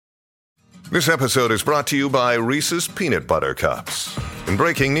This episode is brought to you by Reese's Peanut Butter Cups. In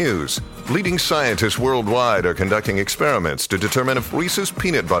breaking news, leading scientists worldwide are conducting experiments to determine if Reese's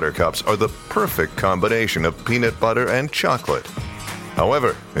Peanut Butter Cups are the perfect combination of peanut butter and chocolate.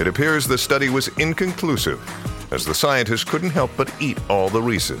 However, it appears the study was inconclusive, as the scientists couldn't help but eat all the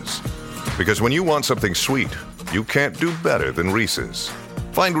Reese's. Because when you want something sweet, you can't do better than Reese's.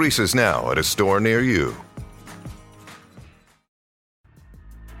 Find Reese's now at a store near you.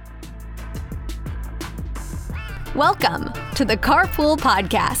 Welcome to the Carpool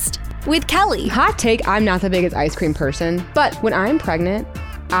Podcast with Kelly. Hot take, I'm not the biggest ice cream person, but when I'm pregnant,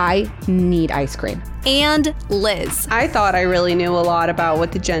 I need ice cream. And Liz. I thought I really knew a lot about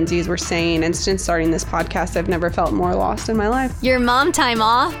what the Gen Zs were saying, and since starting this podcast, I've never felt more lost in my life. Your mom time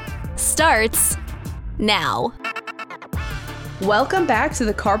off starts now. Welcome back to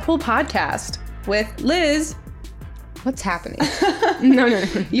the Carpool Podcast with Liz. What's happening? No.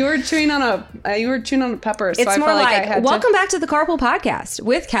 You were chewing on a pepper. So It's I more felt like I had welcome back to the Carpool Podcast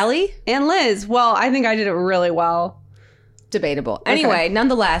with Kelly. And Liz. Well, I think I did it really well. Debatable. Anyway,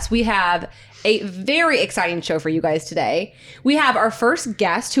 nonetheless, we have a very exciting show for you guys today. We have our first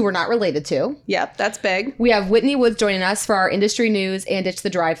guest who we're not related to. Yep, that's big. We have Whitney Woods joining us for our industry news and Ditch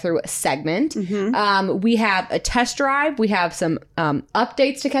the Drive-Thru segment. Mm-hmm. We have a test drive. We have some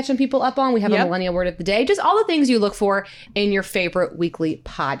updates to catch some people up on. We have a millennial word of the day. Just all the things you look for in your favorite weekly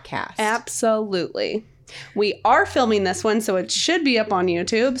podcast. Absolutely. We are filming this one, so it should be up on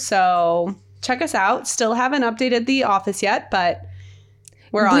YouTube. So check us out. Still haven't updated the office yet, but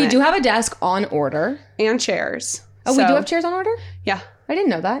we're on it. We do have a desk on order. And chairs. Oh, we do have chairs on order? Yeah. I didn't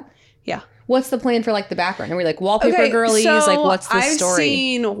know that. Yeah. What's the plan for like the background? Are we like wallpaper girlies? Like what's the story? I've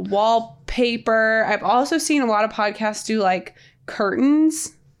seen wallpaper. I've also seen a lot of podcasts do like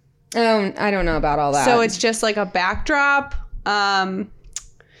curtains. Oh, I don't know about all that. So it's just like a backdrop. I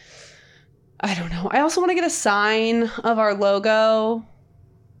don't know. I also want to get a sign of our logo.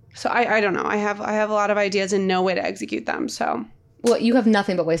 So I don't know. I have a lot of ideas and no way to execute them. So well, you have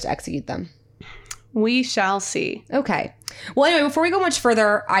nothing but ways to execute them. We shall see. Okay. Well, anyway, before we go much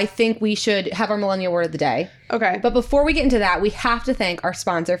further, I think we should have our millennial word of the day. Okay. But before we get into that, we have to thank our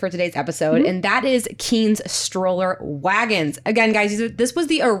sponsor for today's episode, and that is Keen's Stroller Wagons. Again, guys, this was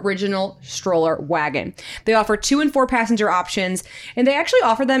the original stroller wagon. They offer 2 and 4 passenger options, and they actually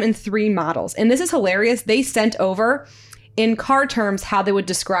offer them in 3 models. And this is hilarious. They sent over in car terms how they would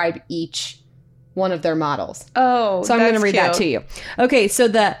describe each one of their models. Oh, so I'm going to read that to you. Okay, so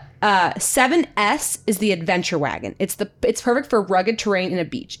the 7S is the adventure wagon. It's perfect for rugged terrain and a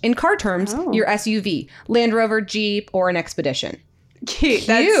beach. In car terms, your SUV, Land Rover, Jeep, or an Expedition. Cute.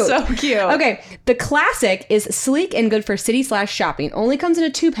 That's so cute. Okay, the classic is sleek and good for city/shopping. Only comes in a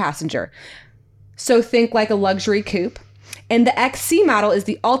 2-passenger. So think like a luxury coupe. And the XC model is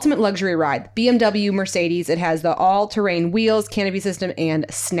the ultimate luxury ride. BMW, Mercedes. It has the all-terrain wheels, canopy system, and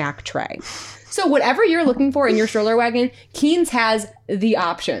snack tray. So whatever you're looking for in your stroller wagon, Keen's has the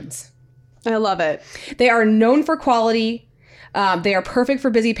options. I love it. They are known for quality. They are perfect for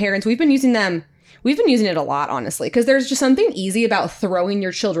busy parents. We've been using them. We've been using it a lot, honestly, because there's just something easy about throwing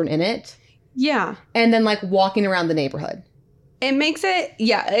your children in it. Yeah. And then like walking around the neighborhood. It makes it,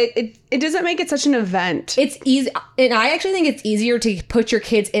 it doesn't make it such an event. It's easy. And I actually think it's easier to put your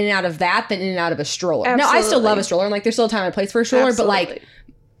kids in and out of that than in and out of a stroller. Absolutely. Now, I still love a stroller. And like, there's still a time and place for a stroller. Absolutely. But like,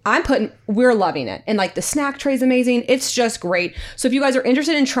 we're loving it. And like the snack tray is amazing. It's just great. So if you guys are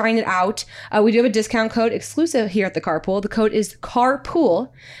interested in trying it out, we do have a discount code exclusive here at the Carpool. The code is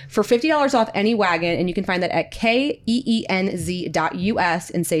CARPOOL for $50 off any wagon. And you can find that at KEENZ.US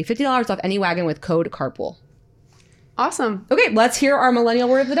and save $50 off any wagon with code CARPOOL. Awesome. Okay, let's hear our millennial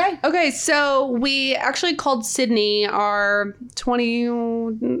word of the day. Okay, so we actually called Sydney, our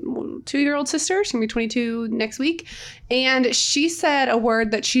 22-year-old sister. She's going to be 22 next week. And she said a word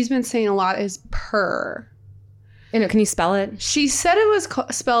that she's been saying a lot is purr. And can you spell it? She said it was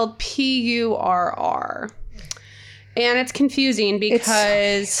spelled P-U-R-R. And it's confusing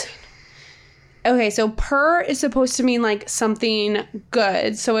because... Okay, so purr is supposed to mean like something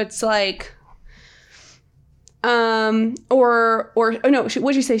good. So it's like... What'd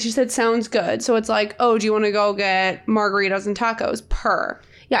she say? She said sounds good. So it's like, oh, do you want to go get margaritas and tacos? Purr.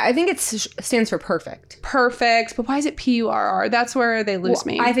 Yeah, I think it stands for perfect. Perfect. But why is it P-U-R-R? That's where they lose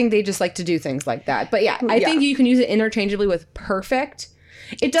me. I think they just like to do things like that. But yeah, I think you can use it interchangeably with perfect.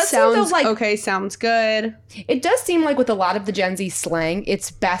 It does sounds, seem like... Okay, sounds good. It does seem like with a lot of the Gen Z slang,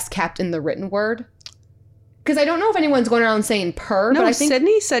 it's best kept in the written word. Because I don't know if anyone's going around saying purr. No, but I think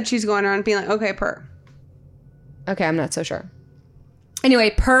Sydney said she's going around being like, okay, purr. Okay, I'm not so sure.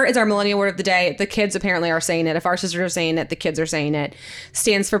 Anyway, purr is our millennial word of the day. The kids apparently are saying it. If our sisters are saying it, the kids are saying it.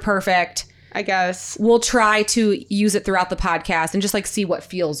 Stands for perfect. I guess. we'll try to use it throughout the podcast and just like see what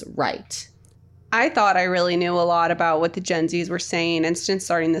feels right. I thought I really knew a lot about what the Gen Zs were saying. And since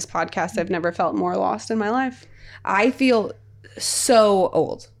starting this podcast, I've never felt more lost in my life. I feel so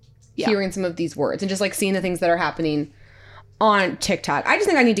old Yeah. hearing some of these words and just like seeing the things that are happening on TikTok. I just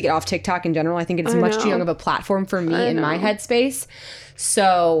think I need to get off TikTok in general. I think it's much too young of a platform for me in my headspace.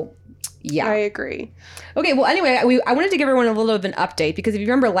 So, yeah. I agree. Okay, well, anyway, I wanted to give everyone a little bit of an update because if you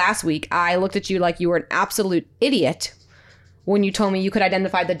remember last week, I looked at you like you were an absolute idiot when you told me you could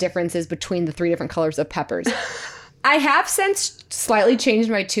identify the differences between the 3 different colors of peppers. I have since slightly changed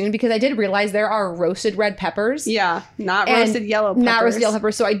my tune because I did realize there are roasted red peppers. Yeah, not and roasted yellow peppers. Not roasted yellow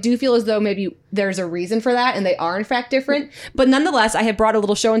peppers. So I do feel as though maybe there's a reason for that and they are in fact different. But nonetheless, I had brought a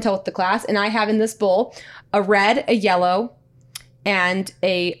little show and tell with the class and I have in this bowl a red, a yellow, and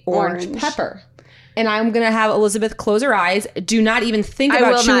a orange pepper. And I'm going to have Elizabeth close her eyes. Do not even think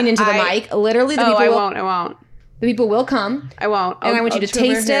about chewing into the mic. Literally, the people I won't. The people will come. I won't. And I want you to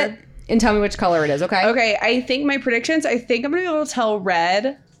taste it and tell me which color it is, okay? Okay, I think my predictions, I think I'm going to be able to tell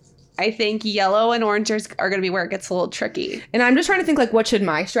red. I think yellow and orange are going to be where it gets a little tricky. And I'm just trying to think, like, what should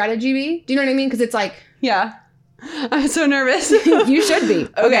my strategy be? Do you know what I mean? Because it's like... Yeah. I'm so nervous. You should be.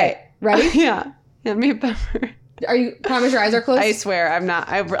 Okay. Ready? Yeah. Hand me a pepper. Are you... Promise your eyes are closed? I swear, I'm not.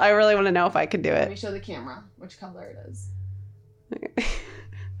 I really want to know if I can do Let me it. show the camera which color it is. Okay.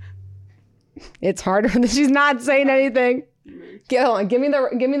 It's harder than she's not saying anything. Hold on. Give me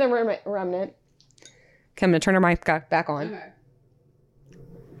the remnant. Okay, I'm gonna turn her mic back on.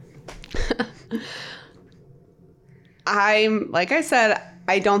 Okay. Like I said,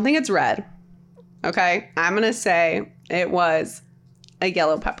 I don't think it's red. Okay, I'm gonna say it was a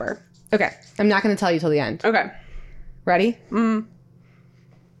yellow pepper. Okay, I'm not gonna tell you till the end. Okay. Ready? I'm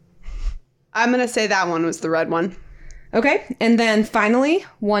gonna say that one was the red one. Okay, and then finally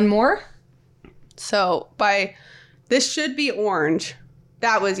one more. So this should be orange.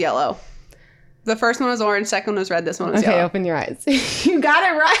 That was yellow. The first one was orange. Second one was red. This one was Okay, yellow. open your eyes. You got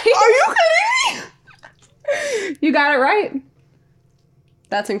it right. Are you kidding me? You got it right.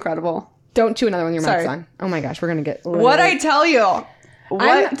 That's incredible. Don't chew another one with your mouth Sorry. on. Oh my gosh, we're gonna get... What I tell you?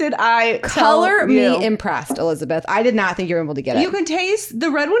 What did I Color tell you? me impressed, Elizabeth. I did not think you were able to get it. You can taste the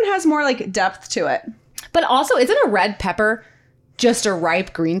red one has more like depth to it. But also, isn't a red pepper just a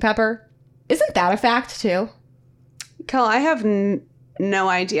ripe green pepper? Isn't that a fact too? Kel, I have no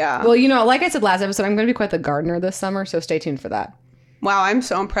idea. Well, you know, like I said last episode, I'm going to be quite the gardener this summer, so stay tuned for that. Wow, I'm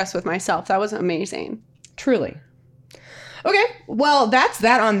so impressed with myself. That was amazing. Truly. Okay, well, that's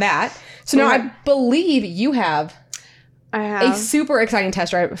that on that. So now I believe you have a super exciting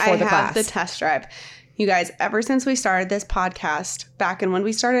test drive for the class. I have the test drive. You guys, ever since we started this podcast, back in when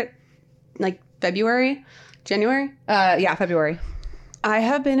we started, like January? Yeah, February. I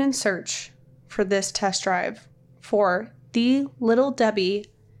have been in search for this test drive for the Little Debbie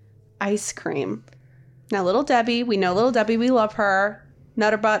ice cream. Now, Little Debbie, we know Little Debbie, we love her.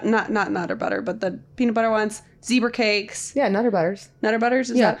 Nutter Butter, not Nutter Butter, but the peanut butter ones. Zebra cakes. Yeah, Nutter Butters. Nutter Butters,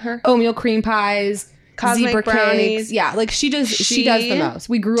 is that her? Oatmeal cream pies. Cosmic zebra brownies. Cakes. Yeah, like she does the most.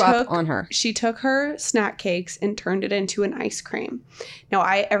 We grew up on her. She took her snack cakes and turned it into an ice cream. Now,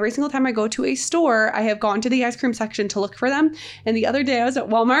 every single time I go to a store, I have gone to the ice cream section to look for them. And the other day I was at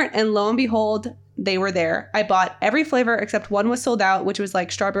Walmart and lo and behold, they were there. I bought every flavor except one was sold out, which was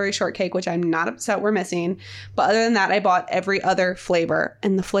like strawberry shortcake, which I'm not upset we're missing. But other than that, I bought every other flavor.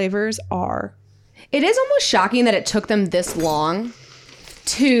 And the flavors are... It is almost shocking that it took them this long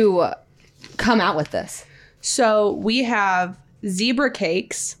to come out with this. So we have zebra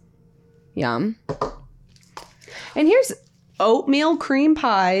cakes. Yum. And here's... Oatmeal cream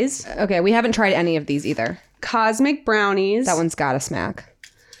pies. Okay, we haven't tried any of these either. Cosmic brownies. That one's got a smack.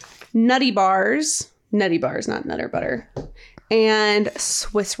 Nutty bars. Nutty bars, not Nutter Butter. And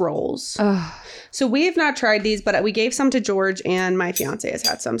Swiss rolls. Ugh. So we have not tried these, but we gave some to George and my fiance has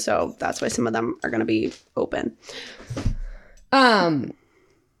had some. So that's why some of them are going to be open.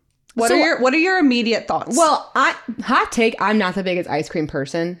 What are your immediate thoughts? Well, hot take, I'm not the biggest ice cream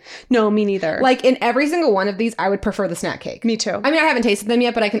person. No, me neither. Like in every single one of these, I would prefer the snack cake. Me too. I mean, I haven't tasted them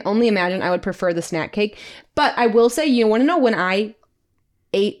yet, but I can only imagine I would prefer the snack cake. But I will say, you want to know when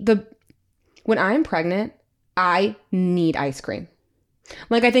when I'm pregnant, I need ice cream.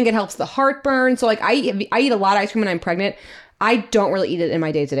 Like, I think it helps the heartburn. So, like, I eat a lot of ice cream when I'm pregnant. I don't really eat it in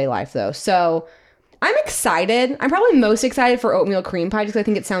my day-to-day life, though. So, I'm excited. I'm probably most excited for oatmeal cream pie just because I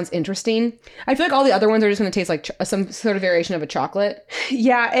think it sounds interesting. I feel like all the other ones are just going to taste like some sort of variation of a chocolate.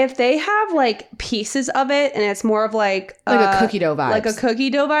 Yeah, if they have like pieces of it and it's more of like a cookie dough vibes. Like a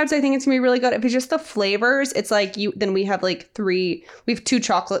cookie dough vibes, I think it's going to be really good. If it's just the flavors, it's like then we have like we have 2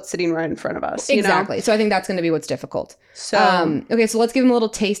 chocolates sitting right in front of us. Exactly. You know? So I think that's going to be what's difficult. So okay, so let's give them a little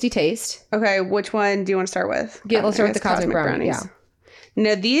tasty taste. Okay, which one do you want to start with? Let's start with the cosmic brownie. Yeah.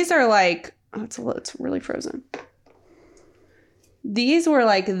 No, these are like, it's really frozen. These were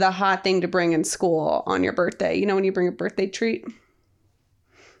like the hot thing to bring in school on your birthday. You know when you bring a birthday treat?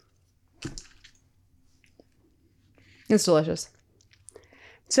 It's delicious.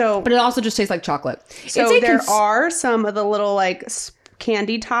 So, but it also just tastes like chocolate. So there are some of the little like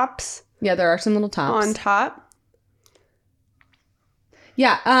candy tops. Yeah, there are some little tops on top.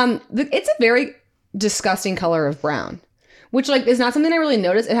 Yeah, it's a very disgusting color of brown, which like is not something I really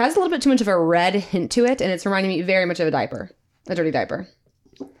noticed. It has a little bit too much of a red hint to it, and it's reminding me very much of a dirty diaper.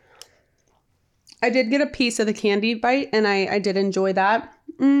 I did get a piece of the candy bite, and I did enjoy that.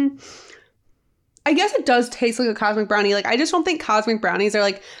 I guess it does taste like a cosmic brownie. Like, I just don't think cosmic brownies are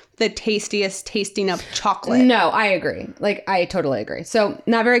like the tastiest tasting of chocolate. No, I agree. Like, I totally agree. So,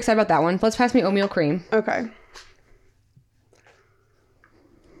 not very excited about that one. Let's pass me oatmeal cream. Okay.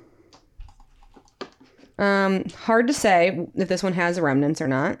 Hard to say if this one has remnants or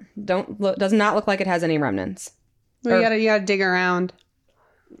not. Does not look like it has any remnants. Well, you gotta dig around.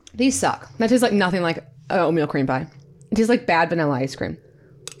 These suck. That tastes like nothing like oatmeal cream pie. It tastes like bad vanilla ice cream.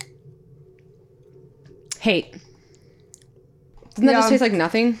 Hate. Doesn't that just taste like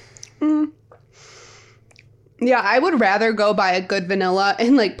nothing? Yeah, I would rather go buy a good vanilla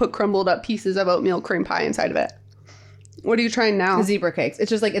and like put crumbled up pieces of oatmeal cream pie inside of it. What are you trying now? Zebra cakes. It's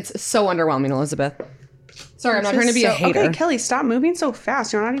just like, it's so underwhelming, Elizabeth. Sorry, I'm not trying to be a hater. Okay, Kelly, stop moving so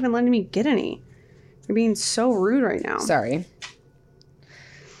fast. You're not even letting me get any. You're being so rude right now. Sorry.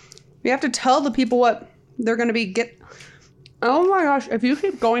 We have to tell the people what they're going to be Oh my gosh, if you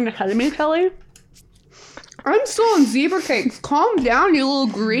keep going ahead of me, Kelly, I'm still on zebra cakes. Calm down, you little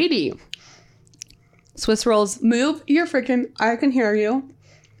greedy. Swiss rolls. Move your freaking... I can hear you.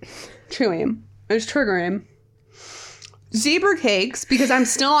 Chewing. It's triggering. Zebra cakes, because I'm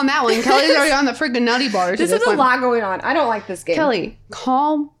still on that one. Kelly's already on the freaking nutty bars. This is a lot going on. I don't like this game. Kelly,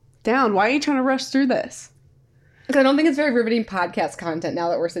 calm down. Why are you trying to rush through this? Because I don't think it's very riveting podcast content now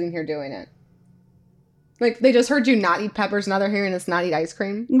that we're sitting here doing it. Like, they just heard you not eat peppers, now they're hearing us not eat ice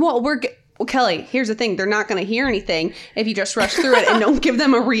cream. Well, Kelly, here's the thing. They're not going to hear anything if you just rush through it and don't give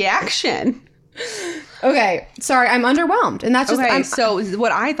them a reaction. Okay, sorry, I'm underwhelmed. And that's just... Okay, so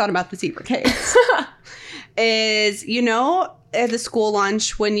what I thought about the zebra cakes is, at the school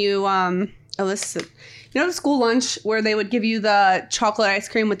lunch when you... the school lunch where they would give you the chocolate ice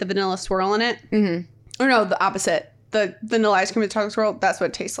cream with the vanilla swirl in it? Mm-hmm. Or no, the opposite. The vanilla ice cream with chocolate swirl, that's what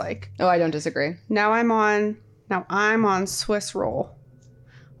it tastes like. Oh, I don't disagree. Now I'm on Swiss roll.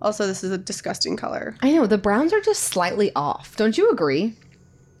 Also, this is a disgusting color. I know, the browns are just slightly off. Don't you agree?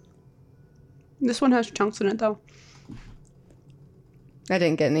 This one has chunks in it, though. I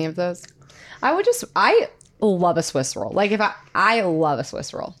didn't get any of those. I love a Swiss roll. Like, I love a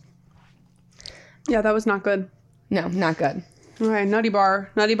Swiss roll. Yeah, that was not good. No, not good. All right, Nutty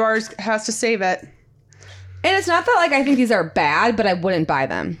Bar. Nutty Bars has to save it. And it's not that, like, I think these are bad, but I wouldn't buy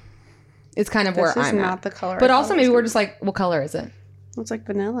them. It's kind of where I'm at. This is not the color. But also, maybe we're just like, what color is it? It's like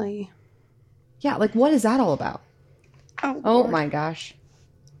vanilla-y. Yeah, like, what is that all about? Oh my gosh.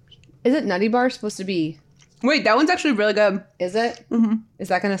 Is it Nutty Bar supposed to be... Wait, that one's actually really good. Is it? Mm-hmm. Is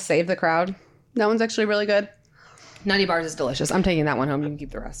that going to save the crowd? That one's actually really good. Nutty Bars is delicious. I'm taking that one home. You can keep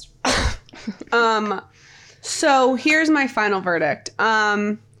the rest. So here's my final verdict.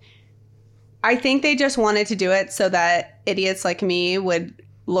 I think they just wanted to do it so that idiots like me would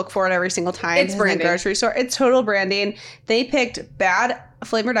look for it every single time. It's branding. In the grocery store. It's total branding. They picked bad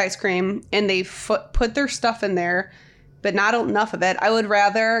flavored ice cream and they put their stuff in there, but not enough of it. I would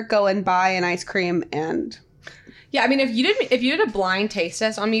rather go and buy an ice cream and... Yeah, I mean, if you did a blind taste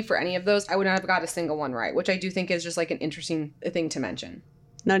test on me for any of those, I would not have got a single one right, which I do think is just like an interesting thing to mention.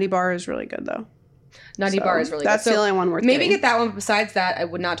 Nutty Bar is really good, though. Nutty Bar is really good. That's the only one worth maybe getting. Get that one. Besides that, I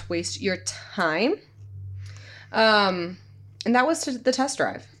would not waste your time. And that was the test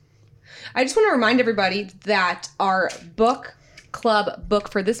drive. I just want to remind everybody that our book club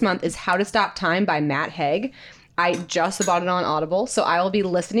book for this month is How to Stop Time by Matt Haig. I just bought it on Audible, so I will be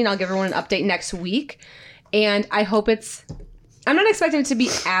listening. I'll give everyone an update next week. And I hope I'm not expecting it to be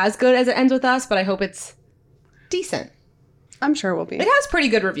as good as it ends with us, but I hope it's decent. I'm sure it will be. It has pretty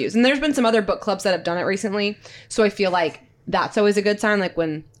good reviews. And there's been some other book clubs that have done it recently. So I feel like that's always a good sign, like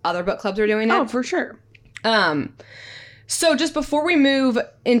when other book clubs are doing it. Oh, for sure. So just before we move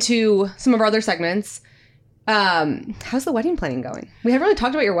into some of our other segments, how's the wedding planning going? We haven't really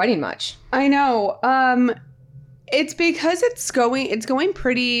talked about your wedding much. I know. It's because it's going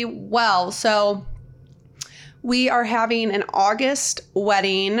pretty well. So we are having an August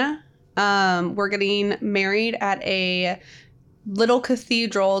wedding. We're getting married at a little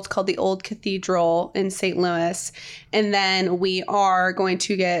cathedral. It's called the Old Cathedral in St. Louis. And then we are going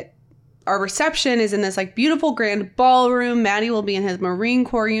to get, our reception is in this like beautiful grand ballroom. Maddie will be in his Marine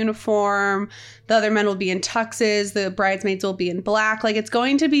Corps uniform. The other men will be in tuxes. The bridesmaids will be in black. Like, it's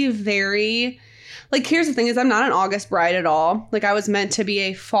going to be very, like, here's the thing is I'm not an August bride at all. Like, I was meant to be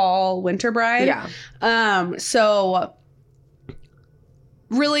a fall winter bride. Yeah. So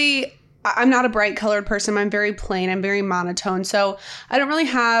really, I'm not a bright colored person. I'm very plain. I'm very monotone. So I don't really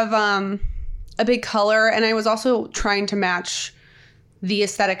have a big color. And I was also trying to match the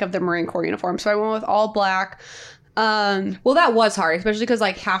aesthetic of the Marine Corps uniform. So I went with all black. Well, that was hard, especially because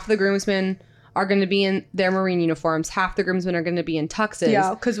like half the groomsmen are going to be in their Marine uniforms. Half the groomsmen are going to be in tuxes.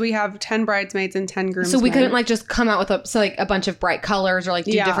 Yeah, because we have 10 bridesmaids and 10 groomsmen. So we couldn't like just come out with a bunch of bright colors or like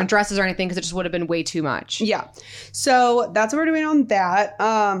do different dresses or anything because it just would have been way too much. Yeah. So that's what we're doing on that.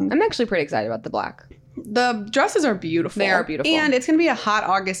 I'm actually pretty excited about the black. The dresses are beautiful. They are beautiful. And it's going to be a hot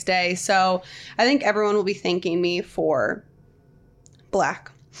August day. So I think everyone will be thanking me for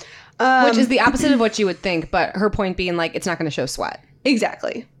black. Which is the opposite of what you would think, but her point being like it's not going to show sweat.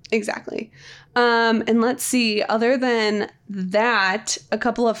 Exactly. And let's see, other than that, a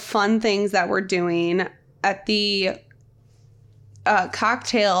couple of fun things that we're doing at the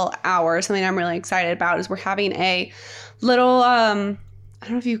cocktail hour, something I'm really excited about is we're having a little, I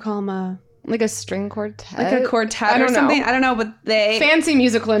don't know if you call them like a string quartet? Like a quartet or something. I don't know, but they... Fancy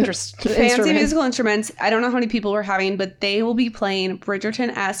musical instruments. I don't know how many people we're having, but they will be playing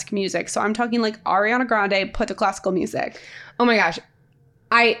Bridgerton-esque music. So I'm talking like Ariana Grande put to classical music. Oh my gosh.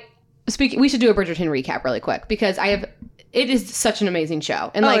 We should do a Bridgerton recap really quick because it is such an amazing show.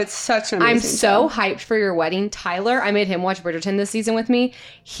 And it's such an amazing show. I'm so hyped for your wedding. Tyler, I made him watch Bridgerton this season with me.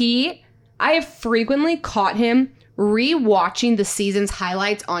 I have frequently caught him rewatching the season's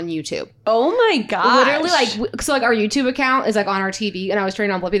highlights on YouTube. Oh my gosh. Literally like our YouTube account is like on our TV and I was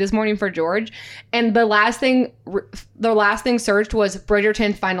turning on Blippi this morning for George and the last thing searched was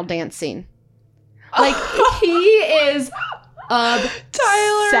Bridgerton final dance scene. Like he is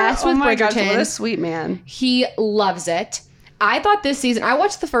obsessed with Bridgerton. Gosh, what a sweet man. He loves it. I thought this season, I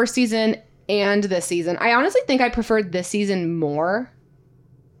watched the first season and this season. I honestly think I preferred this season more.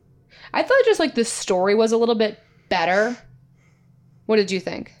 I thought just like the story was a little bit better. What did you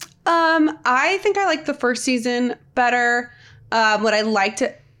think? I think I liked the first season better. What I liked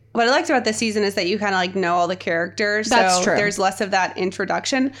about this season is that you kind of like know all the characters. That's true. There's less of that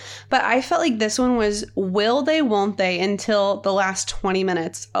introduction. But I felt like this one was will they, won't they until the last 20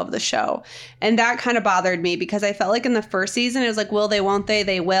 minutes of the show. And that kind of bothered me because I felt like in the first season it was like will they, won't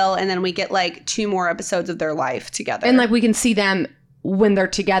they will. And then we get like 2 more episodes of their life together. And like we can see them when they're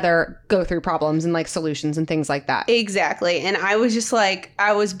together go through problems and like solutions and things like that. Exactly. And I was just like,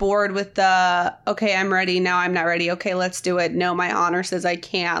 I was bored with the, okay, I'm ready. Now I'm not ready. Okay, let's do it. No, my honor says I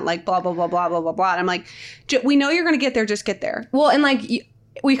can't. Like blah, blah, blah, blah, blah, blah, blah. And I'm like, we know you're going to get there. Just get there. Well, and like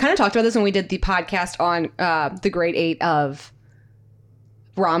we kind of talked about this when we did the podcast on the grade 8 of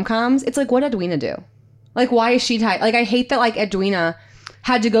rom-coms. It's like, what did Edwina do? Like, why is she tight? Like, I hate that like Edwina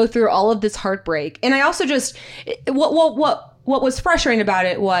had to go through all of this heartbreak. And I also just, what was frustrating about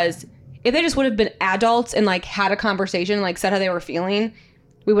it was if they just would have been adults and like had a conversation, like said how they were feeling,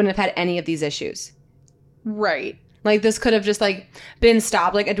 we wouldn't have had any of these issues. Right. Like this could have just like been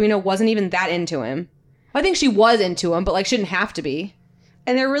stopped. Like Edwina wasn't even that into him. I think she was into him, but like shouldn't have to be.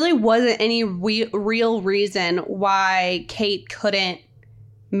 And there really wasn't any real reason why Kate couldn't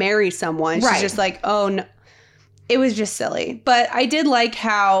marry someone. She's just like, oh no. It was just silly. But I did like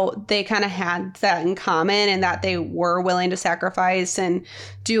how they kind of had that in common and that they were willing to sacrifice and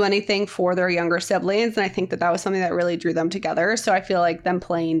do anything for their younger siblings. And I think that was something that really drew them together. So I feel like them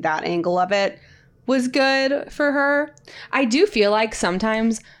playing that angle of it was good for her. I do feel like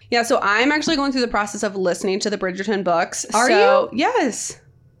sometimes. Yeah, so I'm actually going through the process of listening to the Bridgerton books. Are you? Yes.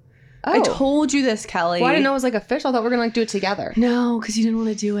 Oh. I told you this, Kelly. Well, I didn't know it was like official. I thought we were going to like do it together. No, because you didn't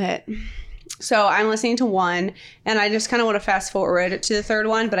want to do it. So I'm listening to 1, and I just kind of want to fast forward to the 3rd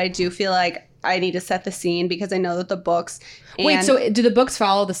one, but I do feel like I need to set the scene because I know that the books... Wait, so do the books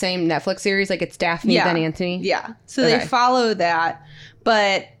follow the same Netflix series? Like it's Daphne, then Anthony? Yeah. So they follow that,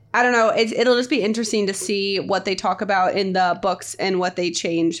 but I don't know. It'll just be interesting to see what they talk about in the books and what they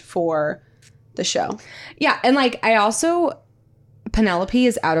change for the show. Yeah, and like I also Penelope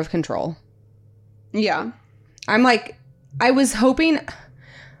is out of control. Yeah. I'm like, I was hoping,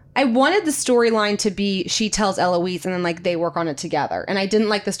 I wanted the storyline to be she tells Eloise and then like they work on it together. And I didn't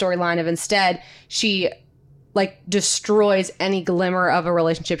like the storyline of instead she like destroys any glimmer of a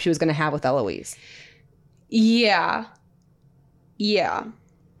relationship she was going to have with Eloise. Yeah. Yeah.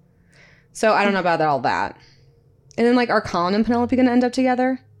 So I don't know about all that. And then like are Colin and Penelope going to end up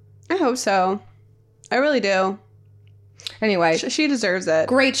together? I hope so. I really do. Anyway. She deserves it.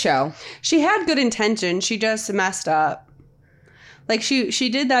 Great show. She had good intentions. She just messed up. Like she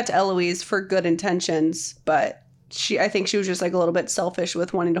did that to Eloise for good intentions, but I think she was just like a little bit selfish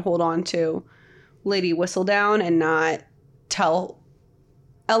with wanting to hold on to Lady Whistledown and not tell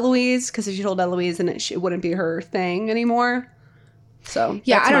Eloise, because if she told Eloise, then it wouldn't be her thing anymore. So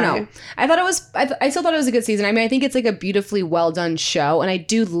yeah, I don't know. I thought it was. I still thought it was a good season. I mean, I think it's like a beautifully well done show, and I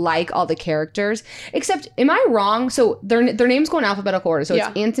do like all the characters. Except, am I wrong? So their names go in alphabetical order. So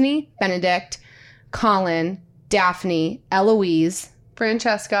it's Anthony, Benedict, Colin, Daphne, Eloise,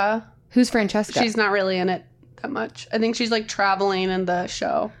 Francesca. Who's Francesca? She's not really in it that much. I think she's like traveling in the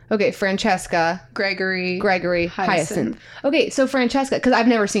show. Okay, Francesca, Gregory, Hyacinth. Okay, so Francesca, because I've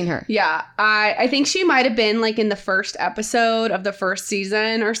never seen her. Yeah, I think she might have been like in the first episode of the first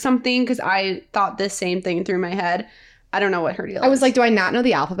season or something, because I thought the same thing through my head. I don't know what her deal is. I was like, do I not know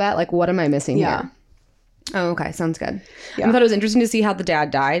the alphabet? Like, what am I missing here? Oh, okay, sounds good. Yeah. I thought it was interesting to see how the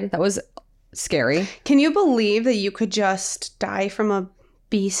dad died. That was scary. Can you believe that you could just die from a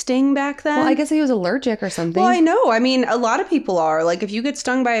bee sting back then? Well, I guess he was allergic or something. Well, I know. I mean, a lot of people are. Like, if you get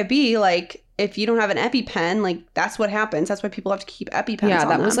stung by a bee, like, if you don't have an EpiPen, like, that's what happens. That's why people have to keep EpiPens Yeah, on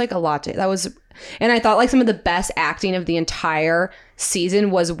that them. was, like, a lot. And I thought, like, some of the best acting of the entire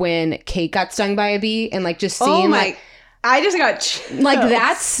season was when Kate got stung by a bee and, like, just seeing, like... I just got chills. Like,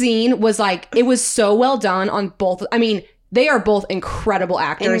 that scene was, like, it was so well done on both... I mean, they are both incredible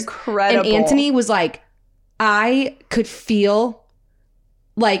actors. Incredible. And Anthony was, like... I could feel...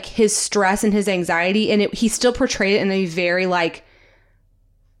 like his stress and his anxiety, and he still portrayed it in a very like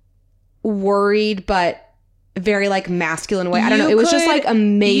worried but very like masculine way. I don't know. It was just like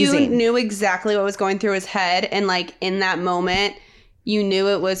amazing. You knew exactly what was going through his head, and like in that moment, you knew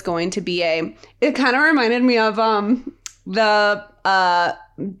it was going to be it kind of reminded me of the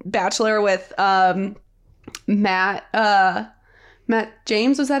Bachelor with Matt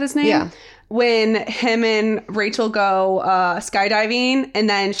James, was that his name? Yeah. When him and Rachel go skydiving, and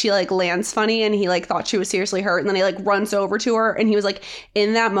then she like lands funny, and he like thought she was seriously hurt, and then he like runs over to her, and he was like,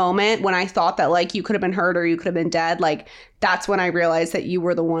 in that moment when I thought that like you could have been hurt or you could have been dead, like that's when I realized that you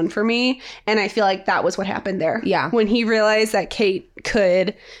were the one for me. And I feel like that was what happened there. Yeah. When he realized that Kate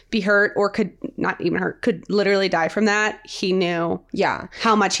could be hurt, or could not even hurt, could literally die from that, he knew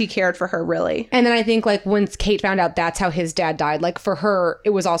how much he cared for her, really. And then I think like once Kate found out that's how his dad died, like for her,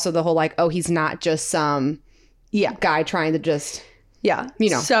 it was also the whole like, oh, he's not just some guy trying to just...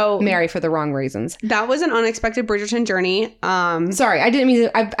 so marry for the wrong reasons. That was an unexpected Bridgerton journey. Sorry, I didn't mean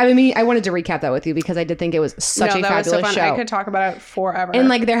to, I wanted to recap that with you because I did think it was such a fabulous show. I could talk about it forever. And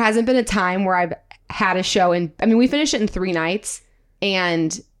like there hasn't been a time where I've had a show we finished it in 3 nights,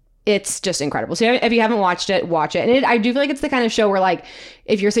 and it's just incredible. So if you haven't watched it, watch it. And I do feel like it's the kind of show where like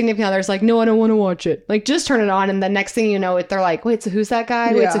if your significant other's like, no, I don't want to watch it, like just turn it on, and the next thing you know, they're like, wait, so who's that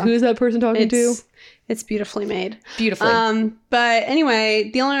guy? Wait, so who's that person talking to? It's beautifully made. Beautifully. But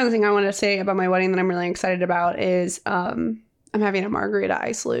anyway, the only other thing I wanted to say about my wedding that I'm really excited about is I'm having a margarita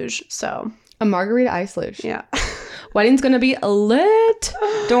ice luge. So a margarita ice luge. Yeah. Wedding's going to be lit.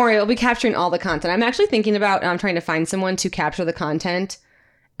 Don't worry, I'll be capturing all the content. I'm actually thinking about trying to find someone to capture the content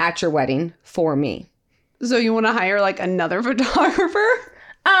at your wedding for me. So you want to hire like another photographer?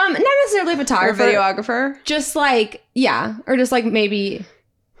 Not necessarily a photographer. Or videographer? Just like, or just like maybe...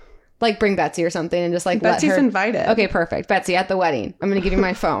 like bring Betsy or something and just like Betsy's let her... invited. Okay, perfect. Betsy, at the wedding, I'm going to give you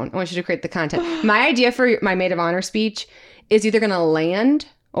my phone. I want you to create the content. My idea for my maid of honor speech is either going to land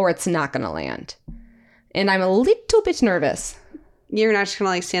or it's not going to land. And I'm a little bit nervous. You're not just going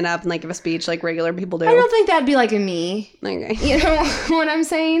to like stand up and like give a speech like regular people do? I don't think that'd be like me. Okay. You know what I'm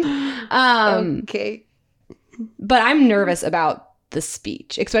saying? Okay. But I'm nervous about the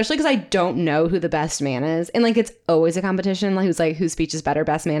speech, especially because I don't know who the best man is, and like it's always a competition, like whose speech is better,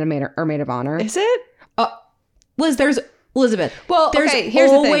 best man or maid of honor. Is it? Liz, there's Elizabeth. Well, there's here's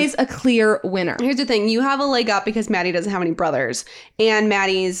always a clear winner. Here's the thing: you have a leg up because Maddie doesn't have any brothers, and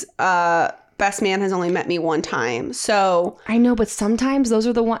Maddie's best man has only met me one time. So I know, but sometimes those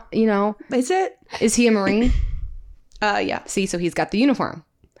are the one. You know, is it? Is he a Marine? Yeah. See, so he's got the uniform.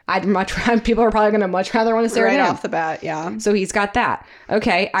 People are probably going to much rather want to stare Right at him. off the bat, yeah. So he's got that.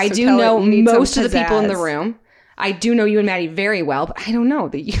 Okay, I So do tell it know you need some most of the people in the pizzazz. room. I do know you and Maddie very well, but I don't know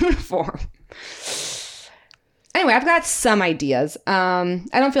the uniform. Anyway, I've got some ideas. I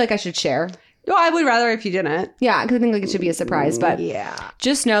don't feel like I should share. No, I would rather if you didn't. Yeah, because I think like it should be a surprise, but Yeah.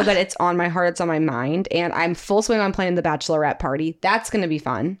 just know that it's on my heart, it's on my mind, and I'm full swing on planning the bachelorette party. That's going to be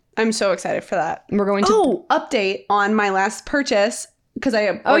fun. I'm so excited for that. We're going to... Oh, update on my last purchase because I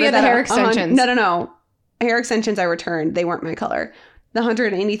Oh, yeah, ordered the that hair on- extensions. No. Hair extensions I returned. They weren't my color. The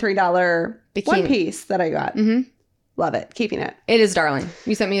 $183 Bikini. one piece that I got. Mm-hmm. Love it. Keeping it. It is darling.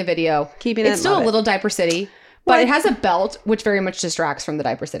 You sent me a video. Keeping it. It's still love a it. little diaper city, but What? it has a belt, which very much distracts from the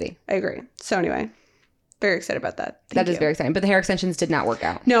diaper city. I agree. So anyway, very excited about that. That is you. very exciting. But the hair extensions did not work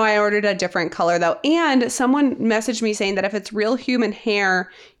out. No, I ordered a different color though. And someone messaged me saying that if it's real human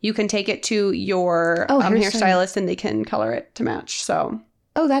hair, you can take it to your hairstylist and they can color it to match. So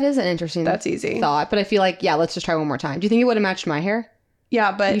Oh, that is an interesting that's easy. thought. But I feel like, yeah, let's just try one more time. Do you think it would have matched my hair?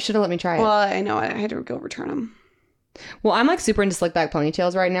 Yeah, but You should have let me try it. well, I know I had to go return them. Well, I'm like super into slick back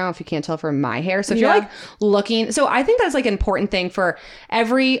ponytails right now, if you can't tell from my hair. So if Yeah. you're like looking, so I think that's like an important thing for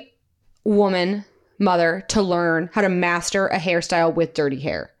every woman, mother to learn how to master a hairstyle with dirty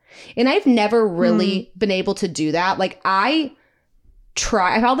hair. And I've never really been able to do that. Like I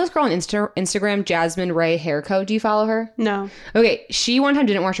follow this girl on Instagram, Jasmine Ray Hair Co. Do you follow her? No. Okay. She one time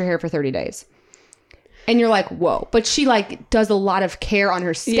didn't wash her hair for 30 days. And you're like, whoa. But she like does a lot of care on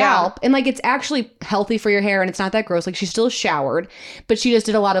her scalp. And like it's actually healthy for your hair and it's not that gross. Like she still showered, but she just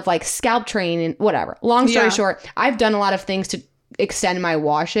did a lot of like scalp training, whatever. Long story Yeah. short, I've done a lot of things to extend my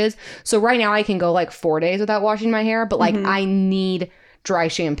washes. So right now I can go like 4 days without washing my hair, but like I need dry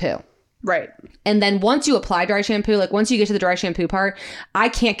shampoo. Right. And then once you apply dry shampoo, like once you get to the dry shampoo part, I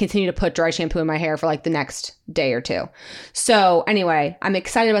can't continue to put dry shampoo in my hair for like the next day or two. So anyway, I'm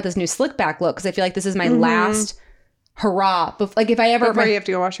excited about this new slick back look because I feel like this is my last hurrah. Like if I ever, Before you have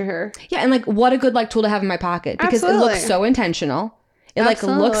to go wash your hair. yeah, and like what a good like tool to have in my pocket because it looks Absolutely. so intentional. It like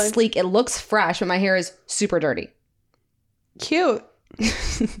looks Absolutely. sleek. It looks fresh, but my hair is super dirty. Cute.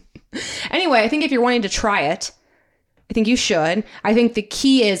 Anyway, I think if you're wanting to try it, I think you should. I think the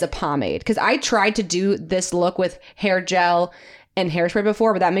key is a pomade because I tried to do this look with hair gel and hairspray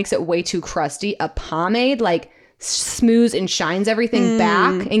before, but that makes it way too crusty. A pomade like smooths and shines everything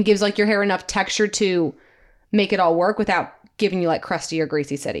back and gives like your hair enough texture to make it all work without giving you like crusty or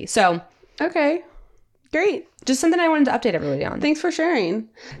greasy city. So Okay. Great. just something I wanted to update everybody on. Thanks for sharing.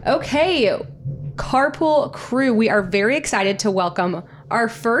 Okay, Carpool Crew, we are very excited to welcome our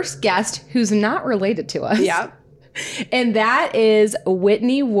first guest who's not related to us. Yeah. And that is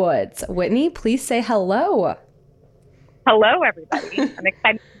Whitney Woods. Whitney, please say hello. Hello, everybody. I'm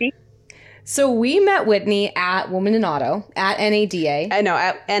excited to be. So we met Whitney at Woman in Auto at NADA. I know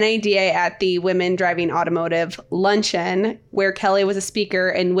at NADA at the Women Driving Automotive Luncheon, where Kelly was a speaker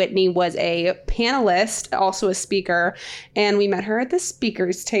and Whitney was a panelist, also a speaker. And we met her at the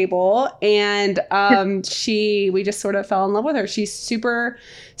speakers table, and we just sort of fell in love with her. She's super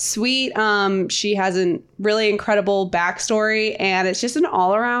sweet. She has a really incredible backstory, and it's just an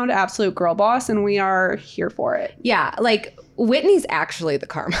all around absolute girl boss, and we are here for it. Yeah, like Whitney's actually the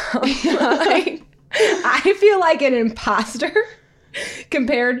karma. Like, I feel like an imposter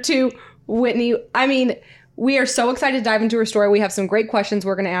compared to Whitney. I mean, we are so excited to dive into her story. We have some great questions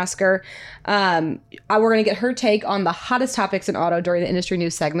we're going to ask her. We're going to get her take on the hottest topics in auto during the industry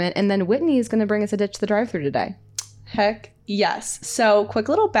news segment. And then Whitney is going to bring us a ditch to the drive-thru today. Heck yes. So, quick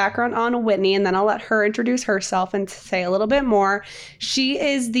little background on Whitney, and then I'll let her introduce herself and say a little bit more. She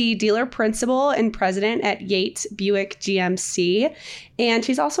is the dealer principal and president at Yates Buick GMC, and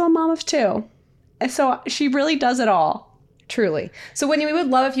she's also a mom of two. So, she really does it all. Truly. So Whitney, we would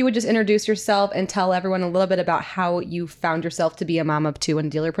love if you would just introduce yourself and tell everyone a little bit about how you found yourself to be a mom of two and a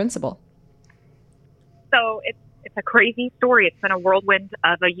dealer principal. So it's a crazy story. It's been a whirlwind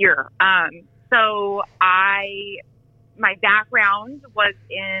of a year. So my background was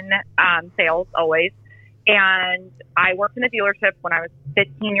in sales always, and I worked in a dealership when I was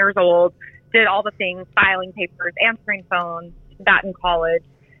 15 years old. Did all the things, filing papers, answering phones, that in college,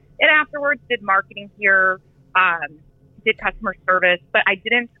 and afterwards did marketing here. Did customer service, but I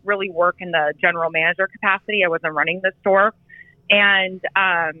didn't really work in the general manager capacity. I wasn't running the store. And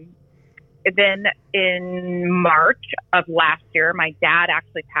then in March of last year, my dad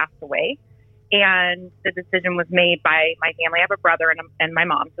actually passed away. And the decision was made by my family. I have a brother and my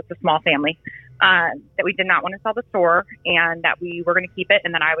mom, so it's a small family, that we did not want to sell the store and that we were going to keep it.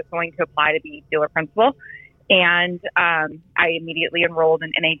 And then I was going to apply to be dealer principal. And I immediately enrolled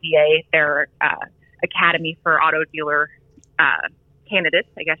in NADA, their Academy for Auto Dealer candidates,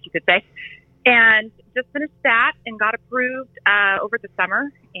 I guess you could say. And just finished that and got approved over the summer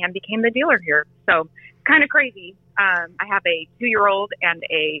and became the dealer here. So it's kind of crazy. I have a 2-year-old and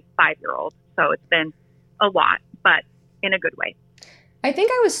a 5-year-old. So it's been a lot, but in a good way. I think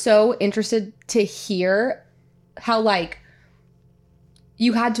I was so interested to hear how, like,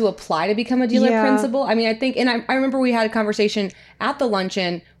 you had to apply to become a dealer principal. I mean, I think, and I remember we had a conversation at the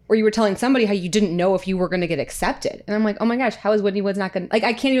luncheon where you were telling somebody how you didn't know if you were going to get accepted. And I'm like, oh my gosh, how is Whitney Woods not going to, like,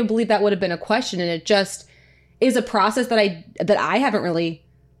 I can't even believe that would have been a question. And it just is a process that I haven't really,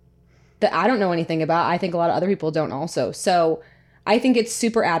 that I don't know anything about. I think a lot of other people don't also. So I think it's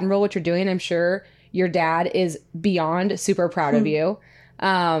super admirable what you're doing. I'm sure your dad is beyond super proud of you.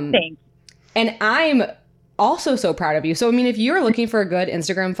 Thanks. And I'm also so proud of you. So, I mean, if you're looking for a good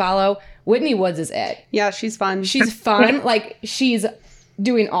Instagram follow, Whitney Woods is it. Yeah, she's fun. She's fun. Like, she's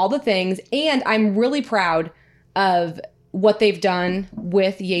doing all the things. And I'm really proud of what they've done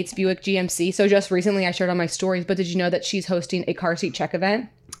with Yates Buick GMC. So just recently I shared on my stories, but did you know that she's hosting a car seat check event?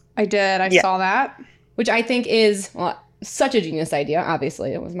 I did. I saw that. Which I think is, well, such a genius idea.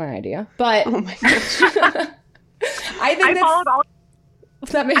 Obviously, it was my idea. But oh my gosh. I think followed all.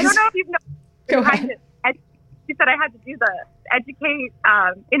 That makes, I don't know if you've known. Go ahead. She said I had to do the educate,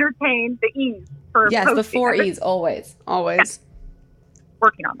 entertain, the E's for yes, posting. the 4 E's always. Always.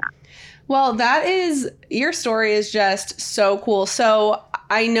 Working on that. Well, your story is just so cool. So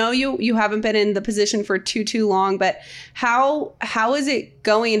I know you haven't been in the position for too long, but how is it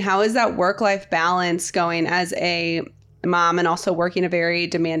going? How is that work-life balance going as a mom and also working a very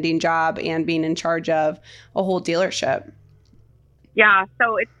demanding job and being in charge of a whole dealership? Yeah,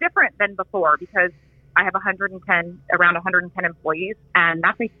 so it's different than before because I have around 110 employees, and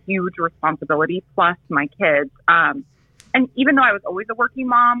that's a huge responsibility, plus my kids. And even though I was always a working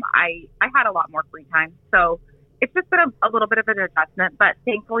mom, I had a lot more free time. So it's just been a little bit of an adjustment, but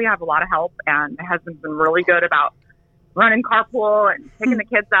thankfully I have a lot of help, and my husband's been really good about running carpool and picking the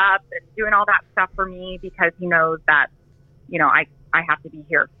kids up and doing all that stuff for me because he knows that, you know, I have to be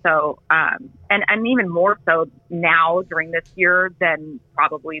here. So, and even more so now during this year than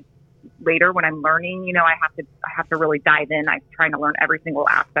probably later when I'm learning, you know, I have to really dive in. I'm trying to learn every single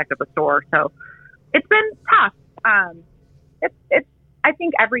aspect of the store. So it's been tough. It's I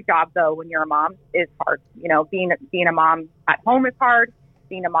think every job though, when you're a mom, is hard. You know, being a mom at home is hard.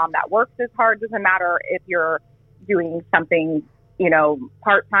 Being a mom that works is hard. Doesn't matter if you're doing something, you know,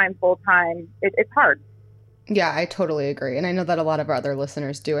 part-time, full-time, it's hard. Yeah, I totally agree. And I know that a lot of our other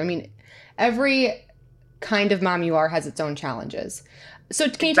listeners do. I mean, every kind of mom you are has its own challenges. So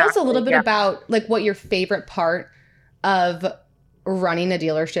can you tell us a little bit about like what your favorite part of running a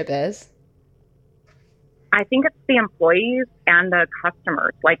dealership is? I think it's the employees and the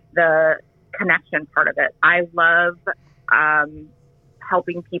customers, like the connection part of it. I love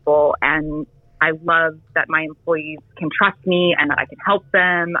helping people, and I love that my employees can trust me and that I can help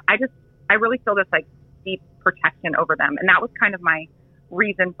them. I really feel this like deep protection over them. And that was kind of my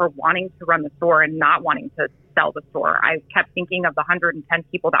reason for wanting to run the store and not wanting to sell the store. I kept thinking of the 110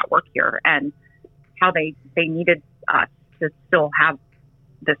 people that work here and how they needed us to still have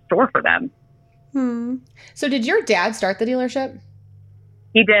this store for them. So did your dad start the dealership?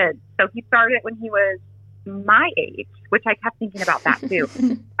 He did. So he started when he was my age, which I kept thinking about that too.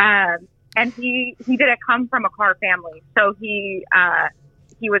 And he didn't come from a car family. So he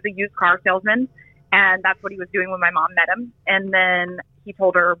was a used car salesman, and that's what he was doing when my mom met him. And then he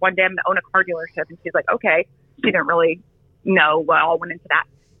told her one day, I'm going to own a car dealership. And she's like, okay. She didn't really know what all went into that.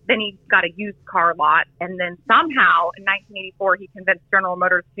 Then he got a used car lot. And then somehow in 1984, he convinced General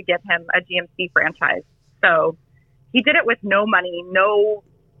Motors to give him a GMC franchise. So he did it with no money, no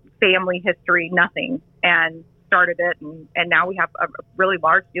family history, nothing, and started it. And now we have a really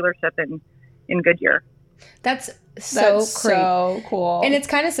large dealership in Goodyear. That's so cool. And it's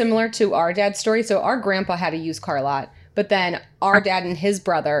kind of similar to our dad's story. So our grandpa had a used car lot, but then our dad and his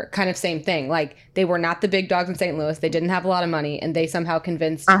brother, kind of same thing. Like they were not the big dogs in St. Louis. They didn't have a lot of money, and they somehow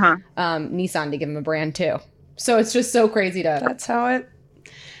convinced Nissan to give them a brand too. So it's just so crazy to.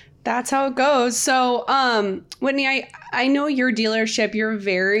 That's how it goes. So, Whitney, I know your dealership. You're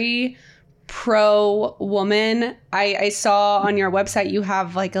very pro woman. I saw on your website you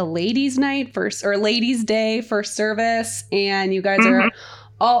have like a ladies' night or ladies' day first service, and you guys are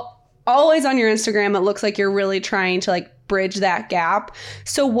always on your Instagram. It looks like you're really trying to like bridge that gap.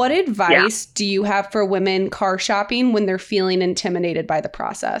 So what advice do you have for women car shopping when they're feeling intimidated by the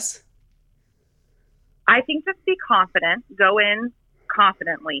process? I think just be confident. Go in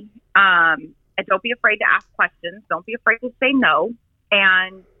confidently. And don't be afraid to ask questions. Don't be afraid to say no.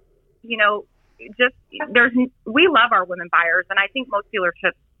 And, you know, we love our women buyers, and I think most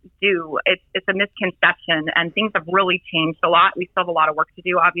dealerships do. It's a misconception, and things have really changed a lot. We still have a lot of work to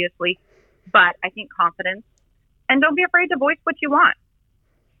do, obviously, but I think confidence, and don't be afraid to voice what you want.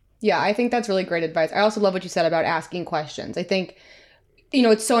 Yeah, I think that's really great advice. I also love what you said about asking questions. I think,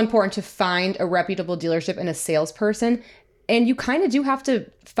 it's so important to find a reputable dealership and a salesperson. And you kind of do have to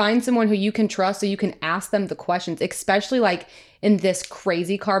find someone who you can trust so you can ask them the questions, especially like in this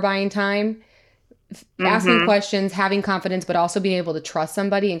crazy car buying time. Asking questions, having confidence, but also being able to trust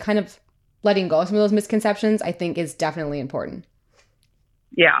somebody and kind of letting go of some of those misconceptions, I think is definitely important.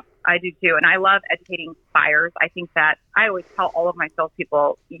 Yeah, I do too. And I love educating buyers. I think that I always tell all of my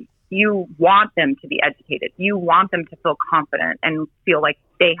salespeople, you want them to be educated. You want them to feel confident and feel like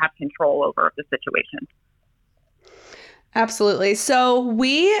they have control over the situation. Absolutely. So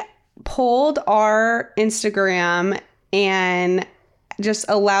we polled our Instagram and just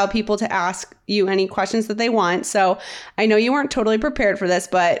allow people to ask you any questions that they want. So I know you weren't totally prepared for this,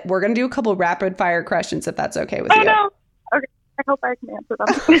 but we're going to do a couple rapid fire questions if that's okay with you. No. Okay. I hope I can answer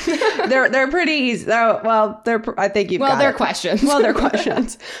them. They're pretty easy. I think you've got they're it. questions. Well, they're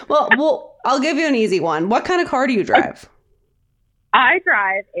questions. Well, I'll give you an easy one. What kind of car do you drive? I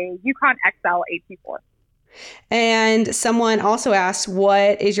drive a Yukon XL AT4. And someone also asked,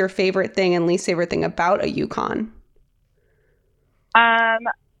 what is your favorite thing and least favorite thing about a Yukon?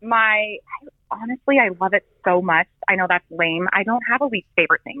 Honestly, I love it so much. I know that's lame. I don't have a least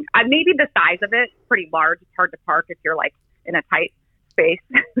favorite thing. Maybe the size of it, pretty large. It's hard to park if you're like in a tight space.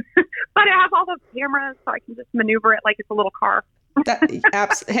 But it has all those cameras, so I can just maneuver it like it's a little car.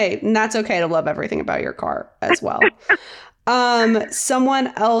 Hey, and that's okay to love everything about your car as well. Someone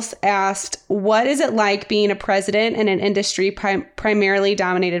else asked, what is it like being a president in an industry primarily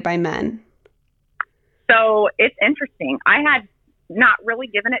dominated by men? So it's interesting. I had not really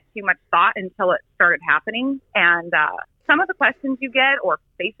given it too much thought until it started happening. And some of the questions you get or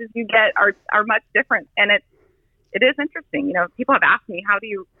faces you get are much different. And it is interesting. People have asked me,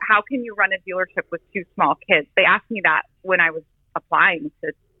 how can you run a dealership with two small kids? They asked me that when I was applying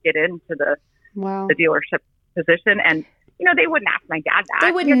to get into the dealership position. And, they wouldn't ask my dad that.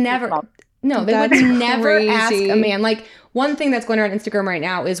 They would never. No, they would never ask a man. Like, one thing that's going around Instagram right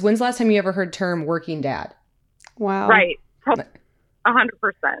now is, when's the last time you ever heard term working dad? Wow. Right. 100%.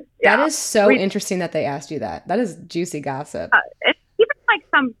 Yeah. That is so interesting that they asked you that. That is juicy gossip. It's even like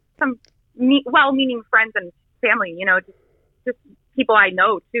some well-meaning friends and family, just people I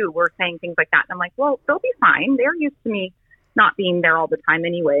know too were saying things like that. And I'm like, well, they'll be fine. They're used to me not being there all the time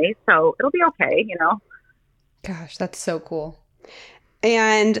anyway. So it'll be okay, Gosh, that's so cool.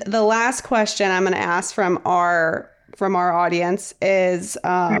 And the last question I'm going to ask from our audience is,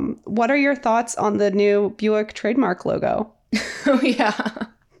 what are your thoughts on the new Buick trademark logo? Oh, yeah.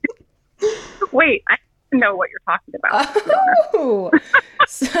 Wait, I don't know what you're talking about. Oh.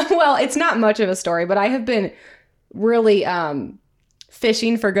 Well, it's not much of a story, but I have been really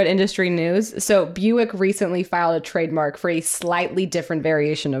fishing for good industry news. So Buick recently filed a trademark for a slightly different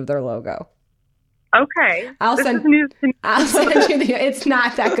variation of their logo. Okay. I'll send you it's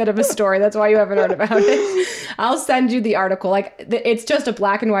not that good of a story. That's why you haven't heard about it. I'll send you the article. Like, it's just a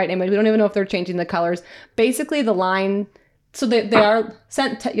black and white image. We don't even know if they're changing the colors. Basically, the line, so they are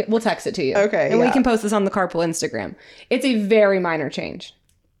sent, we'll text it to you. Okay. And we can post this on the Carpool Instagram. It's a very minor change.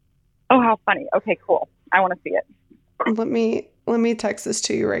 Oh, how funny. Okay, cool. I want to see it. Let me text this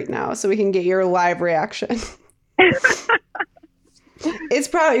to you right now so we can get your live reaction. It's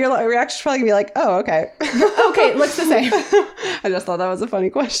probably, your reaction's probably gonna be like, oh, okay. Okay, it looks the same. I just thought that was a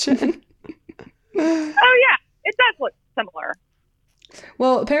funny question. Oh, yeah. It does look similar.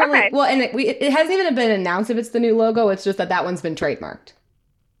 Well, apparently, okay. Well, and it hasn't even been announced if it's the new logo. It's just that one's been trademarked.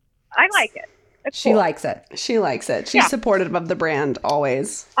 I like it. She cool. likes it. She likes it. She's supportive of the brand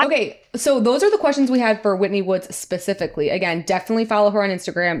always. Okay, so those are the questions we had for Whitney Woods specifically. Again, definitely follow her on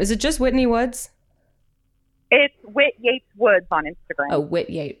Instagram. Is it just Whitney Woods? It's Whit Yates Woods on Instagram. Oh, Whit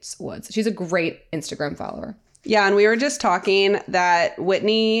Yates Woods. She's a great Instagram follower. Yeah, and we were just talking that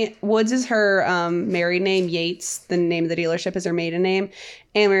Whitney Woods is her married name. Yates, the name of the dealership, is her maiden name.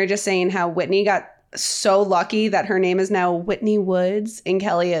 And we were just saying how Whitney got so lucky that her name is now Whitney Woods and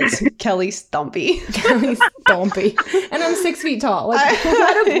Kelly is Kelly Stumpy. Kelly Stumpy. And I'm 6 feet tall. Like,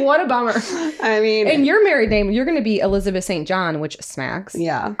 what a bummer. I mean. And your married name, you're going to be Elizabeth St. John, which smacks.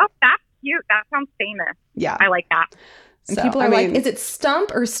 Yeah. Oh, that's cute. That sounds famous. Yeah. I like that. And people are like, is it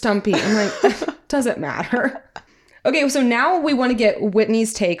Stump or Stumpy? I'm like, doesn't matter. Okay, so now we want to get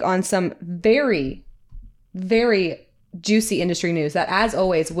Whitney's take on some very, very juicy industry news that, as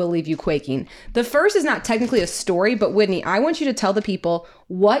always, will leave you quaking. The first is not technically a story, but Whitney, I want you to tell the people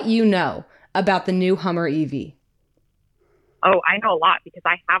what you know about the new Hummer EV? Oh, I know a lot because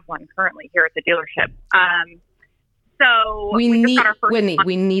I have one currently here at the dealership. So We just need got our first Whitney. one.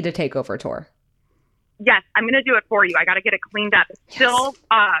 We need a takeover tour. Yes, I'm going to do it for you. I got to get it cleaned up. It's still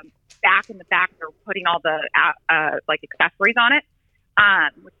back in the back. They're putting all the like accessories on it,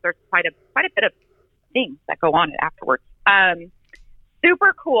 which there's quite a bit of things that go on it afterwards.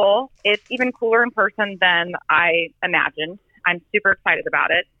 Super cool. It's even cooler in person than I imagined. I'm super excited about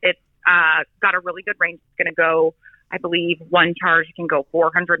it. It's got a really good range. It's going to go, I believe, one charge can go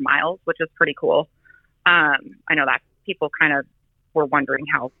 400 miles, which is pretty cool. I know that people kind of were wondering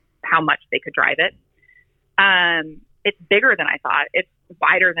how much they could drive it. It's bigger than I thought. It's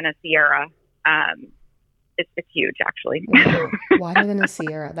wider than a Sierra. It's huge, actually. Wider than a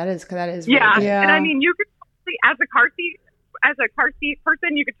Sierra. That is really yeah. cool. Yeah. And I mean, you could totally, as a car seat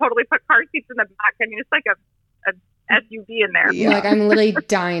person, you could totally put car seats in the back. I mean, it's like a SUV in there. Yeah. Like, I'm literally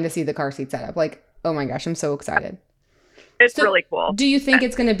dying to see the car seat setup. Like, oh my gosh, I'm so excited. It's So, really cool. Do you think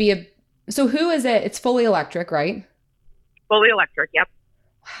it's going to be so who is it? It's fully electric, right? Fully electric. Yep.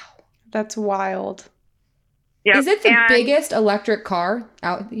 That's wild. Yep. Is it the And, biggest electric car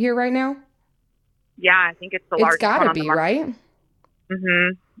out here right now? Yeah, I think it's the It's largest got one to on the be, market. right? Mm-hmm.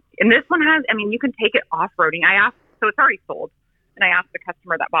 And this one has, I mean, you can take it off-roading. I asked, so it's already sold. And I asked the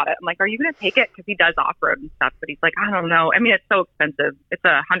customer that bought it, I'm like, are you going to take it? Because he does off-road and stuff. But he's like, I don't know. I mean, it's so expensive. It's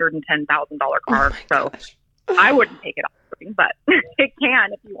a $110,000 car. so Gosh. I wouldn't take it off-roading, but it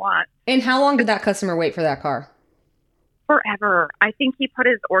can if you want. And how long did that customer wait for that car? Forever. I think he put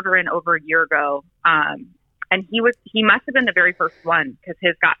his order in over a year ago. And he must have been the very first one because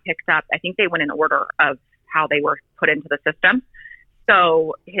his got picked up. I think they went in order of how they were put into the system.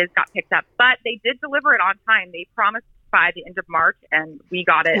 So his got picked up, but they did deliver it on time. They promised by the end of March, and we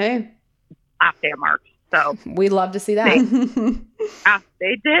got it Hey. last day of March. So We love to see that. yeah,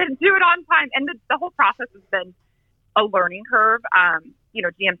 they did do it on time. And the whole process has been a learning curve.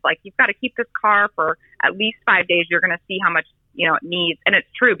 GM's like, you've got to keep this car for at least 5 days. You're going to see how much, it needs. And it's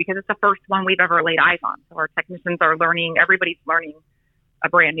true because it's the first one we've ever laid eyes on. So our technicians are learning, everybody's learning a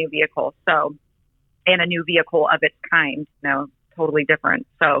brand new vehicle. So, and a new vehicle of its kind, totally different.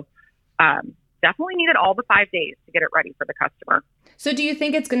 So, definitely needed all the 5 days to get it ready for the customer. So do you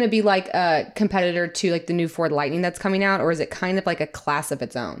think it's going to be like a competitor to like the new Ford Lightning that's coming out, or is it kind of like a class of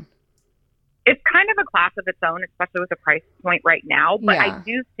its own? It's kind of a class of its own, especially with the price point right now. But Yeah. I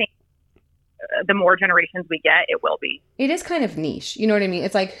do think the more generations we get, it will be. It is kind of niche. You know what I mean?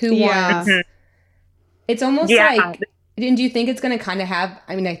 It's like who Yeah. wants. It's almost Yeah. like. And do you think it's going to kind of have?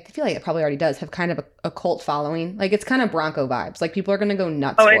 I mean, I feel like it probably already does have kind of a cult following. Like it's kind of Bronco vibes. Like people are going to go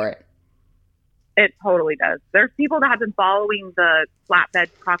nuts for it. It totally does. There's people that have been following the flatbed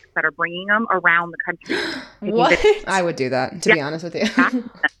trucks that are bringing them around the country. What? I would do that, to be honest with you.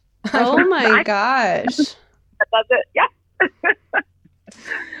 Oh my gosh. That does it. Yeah.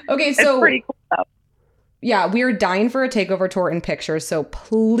 Okay, It's so pretty cool stuff. yeah, we are dying for a takeover tour and pictures. So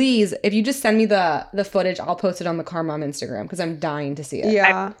please, if you just send me the footage, I'll post it on the Car Mom Instagram because I'm dying to see it.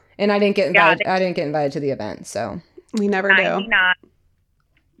 Yeah. And I didn't get Yeah, invited. I didn't get invited to the event, so We never do. 99.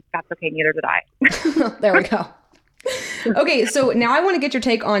 That's okay. Neither did I. there we go. Okay, so now I want to get your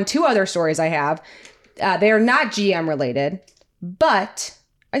take on two other stories I have. They are not GM related, but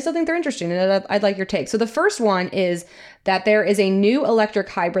I still think they're interesting, and I'd like your take. So the first one is that there is a new electric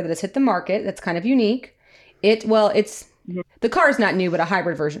hybrid that has hit the market that's kind of unique. The car is not new, but a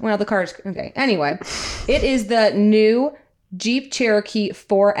hybrid version. Well, the car is okay. Anyway, it is the new Jeep Cherokee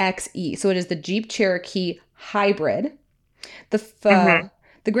 4xe. So it is the Jeep Cherokee hybrid.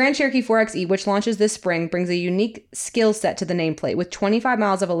 The Grand Cherokee 4xe, which launches this spring, brings a unique skill set to the nameplate with 25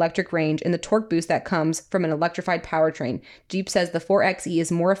 miles of electric range and the torque boost that comes from an electrified powertrain. Jeep says the 4xe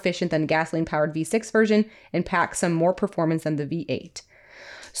is more efficient than gas-powered V6 version and packs some more performance than the V8.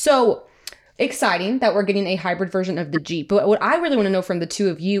 So exciting that we're getting a hybrid version of the Jeep. But what I really want to know from the two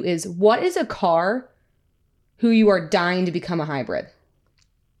of you is, what is a car who you are dying to become a hybrid?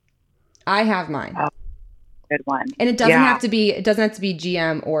 I have mine. Good one. And it doesn't have to be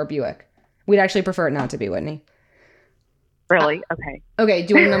GM or Buick. We'd actually prefer it not to be, Whitney. Really? Okay. Okay,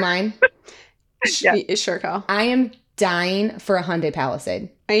 do you want to know mine? Yeah. Sure, Kyle. I am dying for a Hyundai Palisade.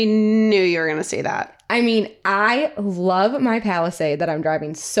 I knew you were going to say that. I mean, I love my Palisade that I'm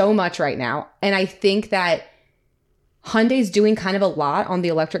driving so much right now. And I think that Hyundai's doing kind of a lot on the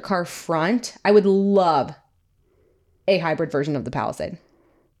electric car front. I would love a hybrid version of the Palisade.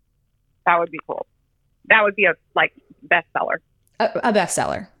 That would be cool. That would be a bestseller. A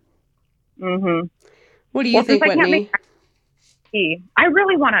bestseller. Mm-hmm. What do you think, Whitney? I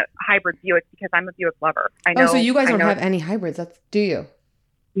really want a hybrid Buick because I'm a Buick lover. I know. Oh, so you guys I don't know have any hybrids? Do you?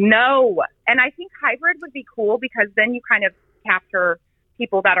 No. And I think hybrid would be cool because then you kind of capture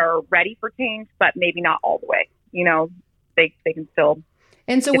people that are ready for change, but maybe not all the way. You know, they can still.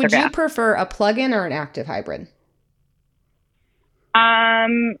 And so get would their you gas. prefer a plug-in or an active hybrid? I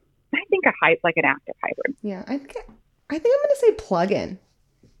think like an active hybrid. Yeah, I think I'm going to say plug-in.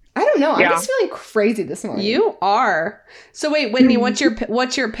 I don't know. I'm Yeah. just feeling crazy this morning. You are. So wait, Whitney, what's your pick?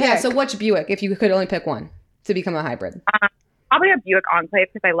 Yeah, so which Buick if you could only pick one to become a hybrid? Probably a Buick Enclave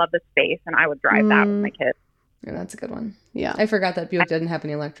because I love the space and I would drive that with my kids. Yeah, that's a good one. Yeah. I forgot that Buick didn't have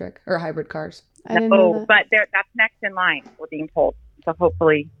any electric or hybrid cars. I didn't know that. But that's next in line, we're being told. So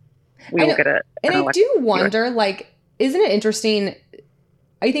hopefully we will get an And I electric do wonder, like, isn't it interesting?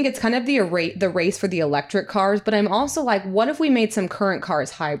 I think it's kind of the race for the electric cars, but I'm also like, what if we made some current cars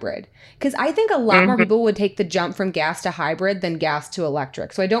hybrid? Because I think a lot more people would take the jump from gas to hybrid than gas to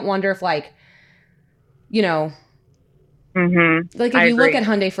electric. So I don't wonder if, like, you know, like if you look at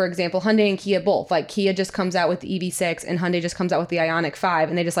Hyundai, for example, Hyundai and Kia both, like Kia just comes out with the EV6 and Hyundai just comes out with the Ioniq 5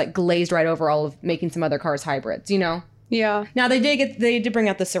 and they just like glazed right over all of making some other cars hybrids, you know? Yeah. Now they did bring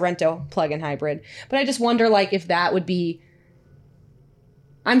out the Sorento plug-in hybrid, but I just wonder like if that would be.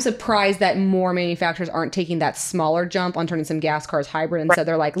 I'm surprised that more manufacturers aren't taking that smaller jump on turning some gas cars hybrid. Instead,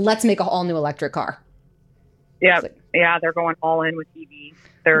 they're like, let's make a all new electric car. Yeah, like, they're going all in with EVs.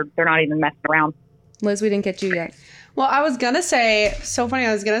 They're not even messing around. Liz, we didn't get you yet. Well, I was going to say, so funny,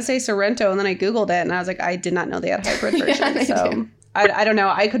 I was going to say Sorento, and then I Googled it, and I was like, I did not know they had a hybrid version. Yeah, so I don't know.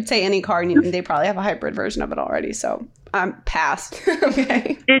 I could say any car, and they probably have a hybrid version of it already. So I'm passed.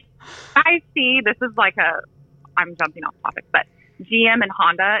 Okay. I see, this is like I'm jumping off topic, but GM and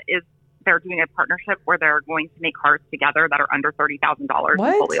Honda they're doing a partnership where they're going to make cars together that are under $30,000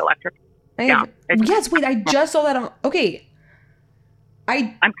 and fully electric. Yes, wait, I just saw that on. Okay.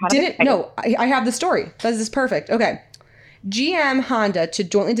 I have the story. This is perfect. Okay. GM Honda to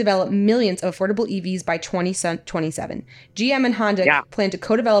jointly develop millions of affordable EVs by 2027. GM and Honda plan to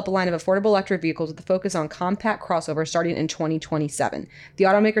co-develop a line of affordable electric vehicles with a focus on compact crossovers starting in 2027. The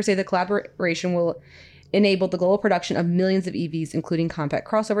automakers say the collaboration will enable the global production of millions of EVs, including compact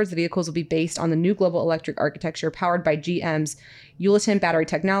crossovers. The vehicles will be based on the new global electric architecture powered by GM's Ultium battery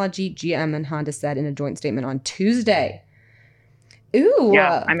technology, GM and Honda said in a joint statement on Tuesday. Ooh.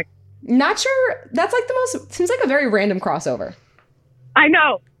 Yeah, I'm not sure. That's like seems like a very random crossover. I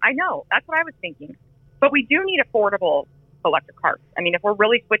know. That's what I was thinking. But we do need affordable electric cars. I mean, if we're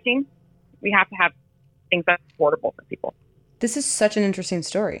really switching, we have to have things that are affordable for people. This is such an interesting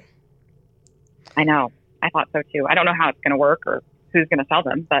story. I know. I thought so too. I don't know how it's going to work or who's going to sell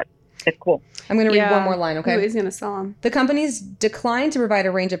them, but it's cool. I'm going to read one more line, okay? Who is going to sell them? The companies declined to provide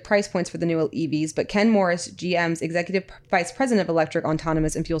a range of price points for the new EVs, but Ken Morris, GM's executive vice president of electric,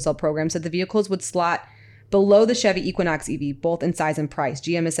 autonomous, and fuel cell programs, said the vehicles would slot below the Chevy Equinox EV, both in size and price.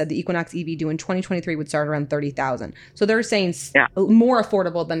 GM has said the Equinox EV due in 2023 would start around $30,000. So they're saying more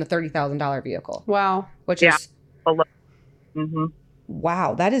affordable than the $30,000 vehicle. Wow. Which is... Mm-hmm.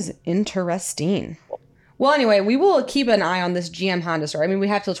 Wow, that is interesting. Well, anyway, we will keep an eye on this GM Honda story. I mean, we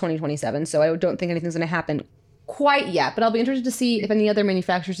have till 2027, so I don't think anything's going to happen quite yet. But I'll be interested to see if any other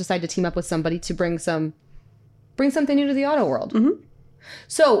manufacturers decide to team up with somebody to bring something new to the auto world. Mm-hmm.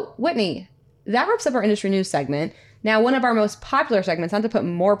 So, Whitney, that wraps up our industry news segment. Now, one of our most popular segments, not to put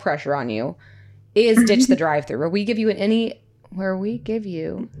more pressure on you, is Ditch the Drive-Thru, where we give you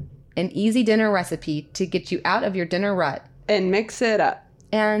an easy dinner recipe to get you out of your dinner rut. And mix it up.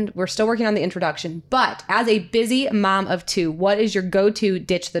 And we're still working on the introduction. But as a busy mom of two, what is your go-to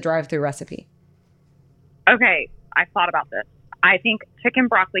Ditch the Drive-Thru recipe? Okay, I thought about this. I think chicken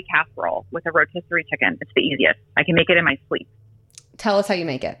broccoli casserole with a rotisserie chicken. It's the easiest. I can make it in my sleep. Tell us how you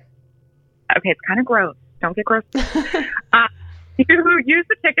make it. Okay, it's kind of gross. Don't get gross. You use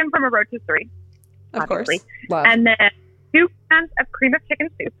the chicken from a rotisserie, of obviously. course. Love. And then 2 cans of cream of chicken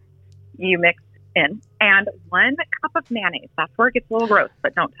soup you mix in, and 1 cup of mayonnaise. That's where it gets a little gross,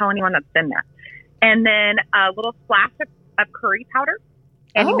 but don't tell anyone that's in there. And then a little splash of curry powder,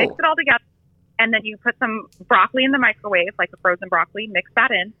 and you mix it all together. And then you put some broccoli in the microwave, like a frozen broccoli, mix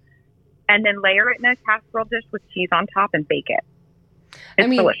that in, and then layer it in a casserole dish with cheese on top and bake it.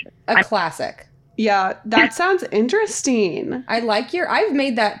 It's delicious. Classic. Yeah, that sounds interesting. I've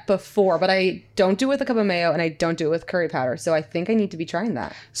made that before, but I don't do it with a cup of mayo and I don't do it with curry powder. So I think I need to be trying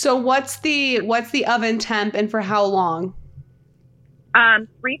that. So what's the oven temp and for how long?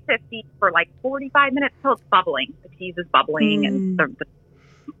 350 for like 45 minutes till it's bubbling. The cheese is bubbling and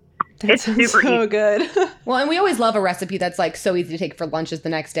it's super so easy. good. Well, and we always love a recipe that's like so easy to take for lunches the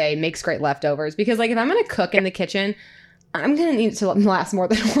next day, makes great leftovers. Because like if I'm going to cook in the kitchen, I'm going to need it to last more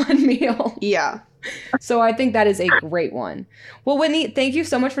than one meal. Yeah. So I think that is a great one. Well, Whitney, thank you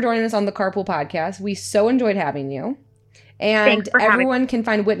so much for joining us on the Carpool Podcast. We so enjoyed having you. And Thanks for having everyone can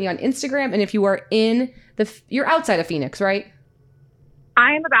find Whitney on Instagram. And if you are you're outside of Phoenix, right?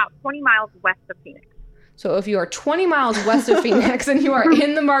 I am about 20 miles west of Phoenix. So if you are 20 miles west of Phoenix and you are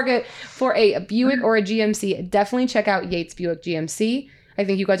in the market for a Buick or a GMC, definitely check out Yates Buick GMC. I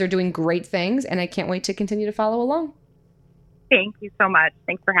think you guys are doing great things, and I can't wait to continue to follow along. Thank you so much.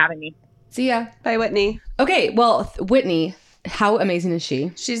 Thanks for having me. See ya. Bye, Whitney. Okay, well, Whitney, how amazing is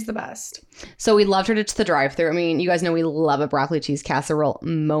she? She's the best. So we loved her to the drive-thru. I mean, you guys know we love a broccoli cheese casserole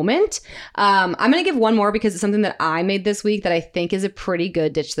moment. I'm going to give one more because it's something that I made this week that I think is a pretty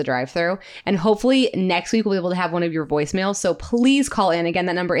good ditch the drive-thru. And hopefully next week we'll be able to have one of your voicemails. So please call in. Again,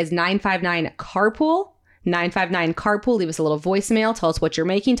 that number is 959-CARPOOL. 959-CARPOOL. Leave us a little voicemail. Tell us what you're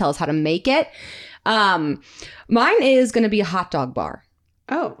making. Tell us how to make it. Mine is going to be a hot dog bar.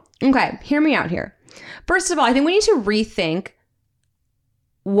 Oh. Okay, hear me out here. First of all, I think we need to rethink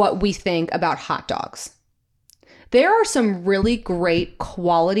what we think about hot dogs. There are some really great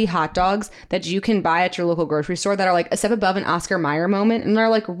quality hot dogs that you can buy at your local grocery store that are like a step above an Oscar Mayer moment, and they're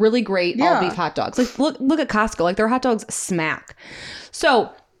like really great all beef hot dogs. Like look at Costco, like their hot dogs smack.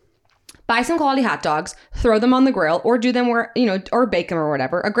 So buy some quality hot dogs, throw them on the grill, or do them where, or bake them or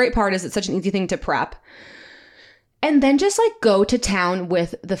whatever. A great part is it's such an easy thing to prep. And then just like go to town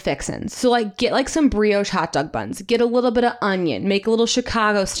with the fixins. So like get like some brioche hot dog buns, get a little bit of onion, make a little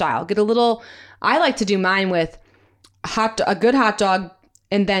Chicago style, I like to do mine with a good hot dog,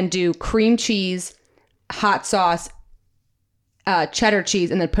 and then do cream cheese, hot sauce, cheddar cheese,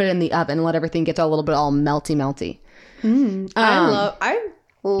 and then put it in the oven and let everything get a little bit all melty. I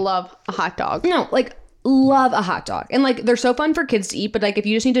love a hot dog. No, like love a hot dog. And like they're so fun for kids to eat, but like if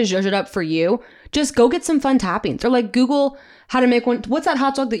you just need to zhuzh it up for you, just go get some fun toppings. Or like Google how to make one. What's that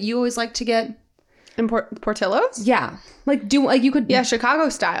hot dog that you always like to get? And Portillo's? Yeah. you could. Yeah, Chicago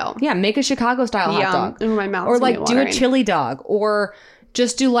style. Yeah, make a Chicago style hot dog. Ooh, my mouth's or like do watering. a chili dog, or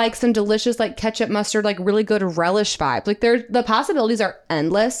just do like some delicious like ketchup, mustard, like really good relish vibe. Like the possibilities are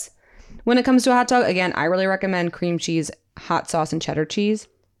endless when it comes to a hot dog. Again, I really recommend cream cheese, hot sauce, and cheddar cheese.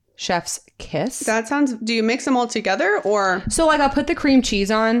 Chef's kiss. That sounds. Do you mix them all together, or so like I'll put the cream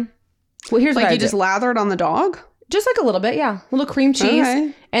cheese on. Well, here's like what you I do. just lather it on the dog? Just like a little bit, yeah. A little cream cheese,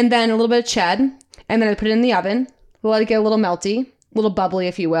 Okay. and then a little bit of ched, and then I put it in the oven. Let it get a little melty, a little bubbly,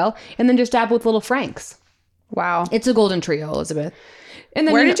 if you will, and then just dab with little Franks. Wow. It's a golden trio, Elizabeth. And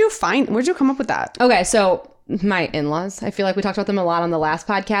then Where'd you come up with that? Okay, so my in-laws, I feel like we talked about them a lot on the last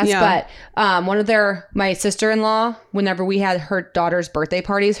podcast, but my sister-in-law, whenever we had her daughter's birthday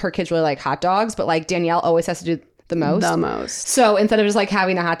parties, her kids really like hot dogs, but like Danielle always has to do the most. So instead of just like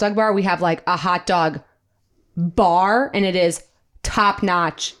having a hot dog bar, we have like a hot dog bar, and it is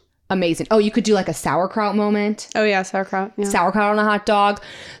top-notch, amazing. Oh, you could do like a sauerkraut moment. Oh yeah, sauerkraut. Yeah. Sauerkraut on a hot dog.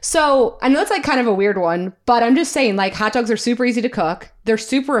 So I know it's like kind of a weird one, but I'm just saying like hot dogs are super easy to cook. They're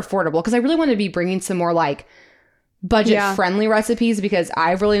super affordable because I really want to be bringing some more like budget friendly recipes, because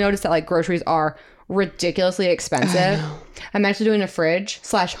I've really noticed that like groceries are ridiculously expensive. I'm actually doing a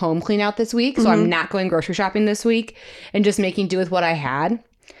fridge/home clean out this week. So I'm not going grocery shopping this week and just making do with what I had.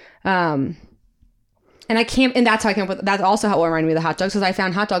 And that's how I came up with, that's also how it reminded me of the hot dogs, because I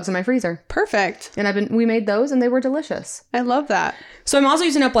found hot dogs in my freezer. Perfect. And we made those and they were delicious. I love that. So I'm also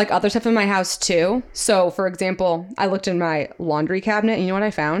using up like other stuff in my house too. So for example, I looked in my laundry cabinet and you know what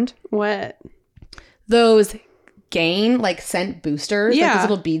I found? What? Those Gain like scent boosters, like those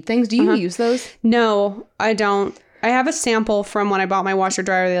little bead things. Do you use those? No, I don't. I have a sample from when I bought my washer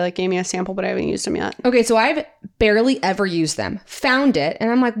dryer. They like gave me a sample, but I haven't used them yet. Okay, so I've barely ever used them. Found it,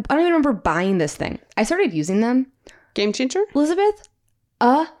 and I'm like, I don't even remember buying this thing. I started using them. Game changer? Elizabeth,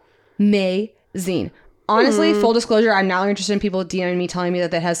 amazing. Honestly, full disclosure, I'm not interested in people DMing me telling me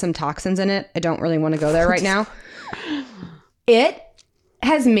that has some toxins in it. I don't really want to go there right now. It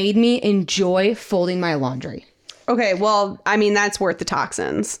has made me enjoy folding my laundry. Okay, well, I mean, that's worth the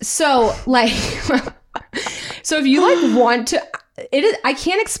toxins. So, like, so if you like want to, I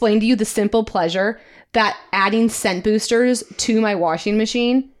can't explain to you the simple pleasure that adding scent boosters to my washing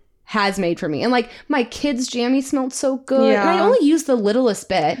machine has made for me. And like my kids' jammy smelled so good. Yeah. And I only used the littlest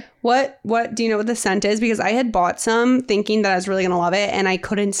bit. What do you know what the scent is? Because I had bought some thinking that I was really going to love it, and I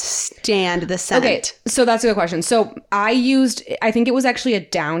couldn't stand the scent. Okay, so that's a good question. So I think it was actually a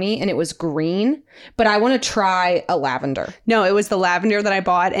Downy, and it was green, but I want to try a lavender. No, it was the lavender that I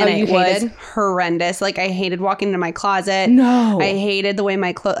bought, and it was horrendous. Like I hated walking into my closet. No. I hated the way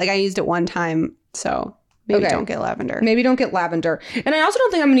my clothes, like I used it one time, so maybe don't get lavender. Maybe don't get lavender. And I also don't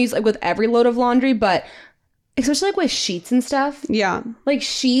think I'm going to use like with every load of laundry, but especially like with sheets and stuff. Yeah. Like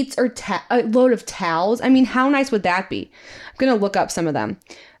sheets or a load of towels. I mean, how nice would that be? I'm going to look up some of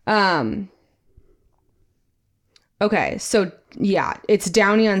them. Okay, so yeah, it's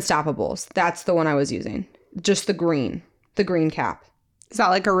Downy Unstoppables. That's the one I was using. Just the green cap. Is that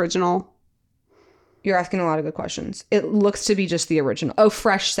like original? You're asking a lot of good questions. It looks to be just the original. Oh,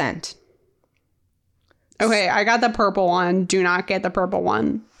 fresh scent. Okay, I got the purple one. Do not get the purple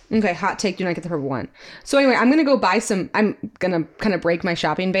one. Okay, hot take, do not get the purple one. So anyway, I'm going to go buy some. I'm going to kind of break my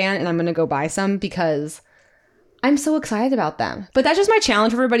shopping ban and I'm going to go buy some because I'm so excited about them. But that's just my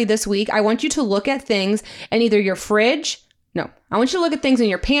challenge for everybody this week. I want you to look at things in either your fridge. No, I want you to look at things in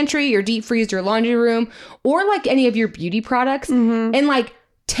your pantry, your deep freeze, your laundry room, or like any of your beauty products and like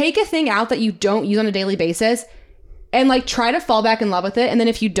take a thing out that you don't use on a daily basis and like try to fall back in love with it. And then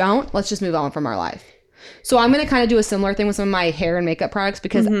if you don't, let's just move on from our life. So I'm going to kind of do a similar thing with some of my hair and makeup products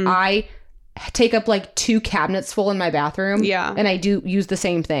because I take up like 2 cabinets full in my bathroom. Yeah. And I do use the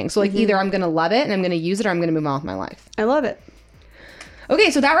same thing. So like either I'm going to love it and I'm going to use it or I'm going to move on with my life. I love it. Okay,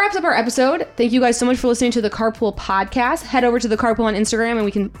 so that wraps up our episode. Thank you guys so much for listening to the Carpool podcast. Head over to the Carpool on Instagram and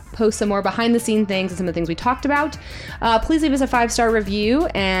we can post some more behind the scene things and some of the things we talked about. Please leave us a 5-star review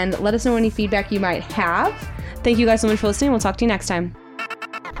and let us know any feedback you might have. Thank you guys so much for listening. We'll talk to you next time.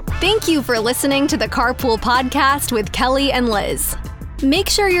 Thank you for listening to the Carpool podcast with Kelly and Liz. Make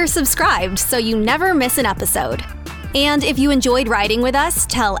sure you're subscribed so you never miss an episode. And if you enjoyed riding with us,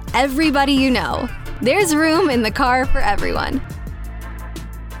 tell everybody you know. There's room in the car for everyone.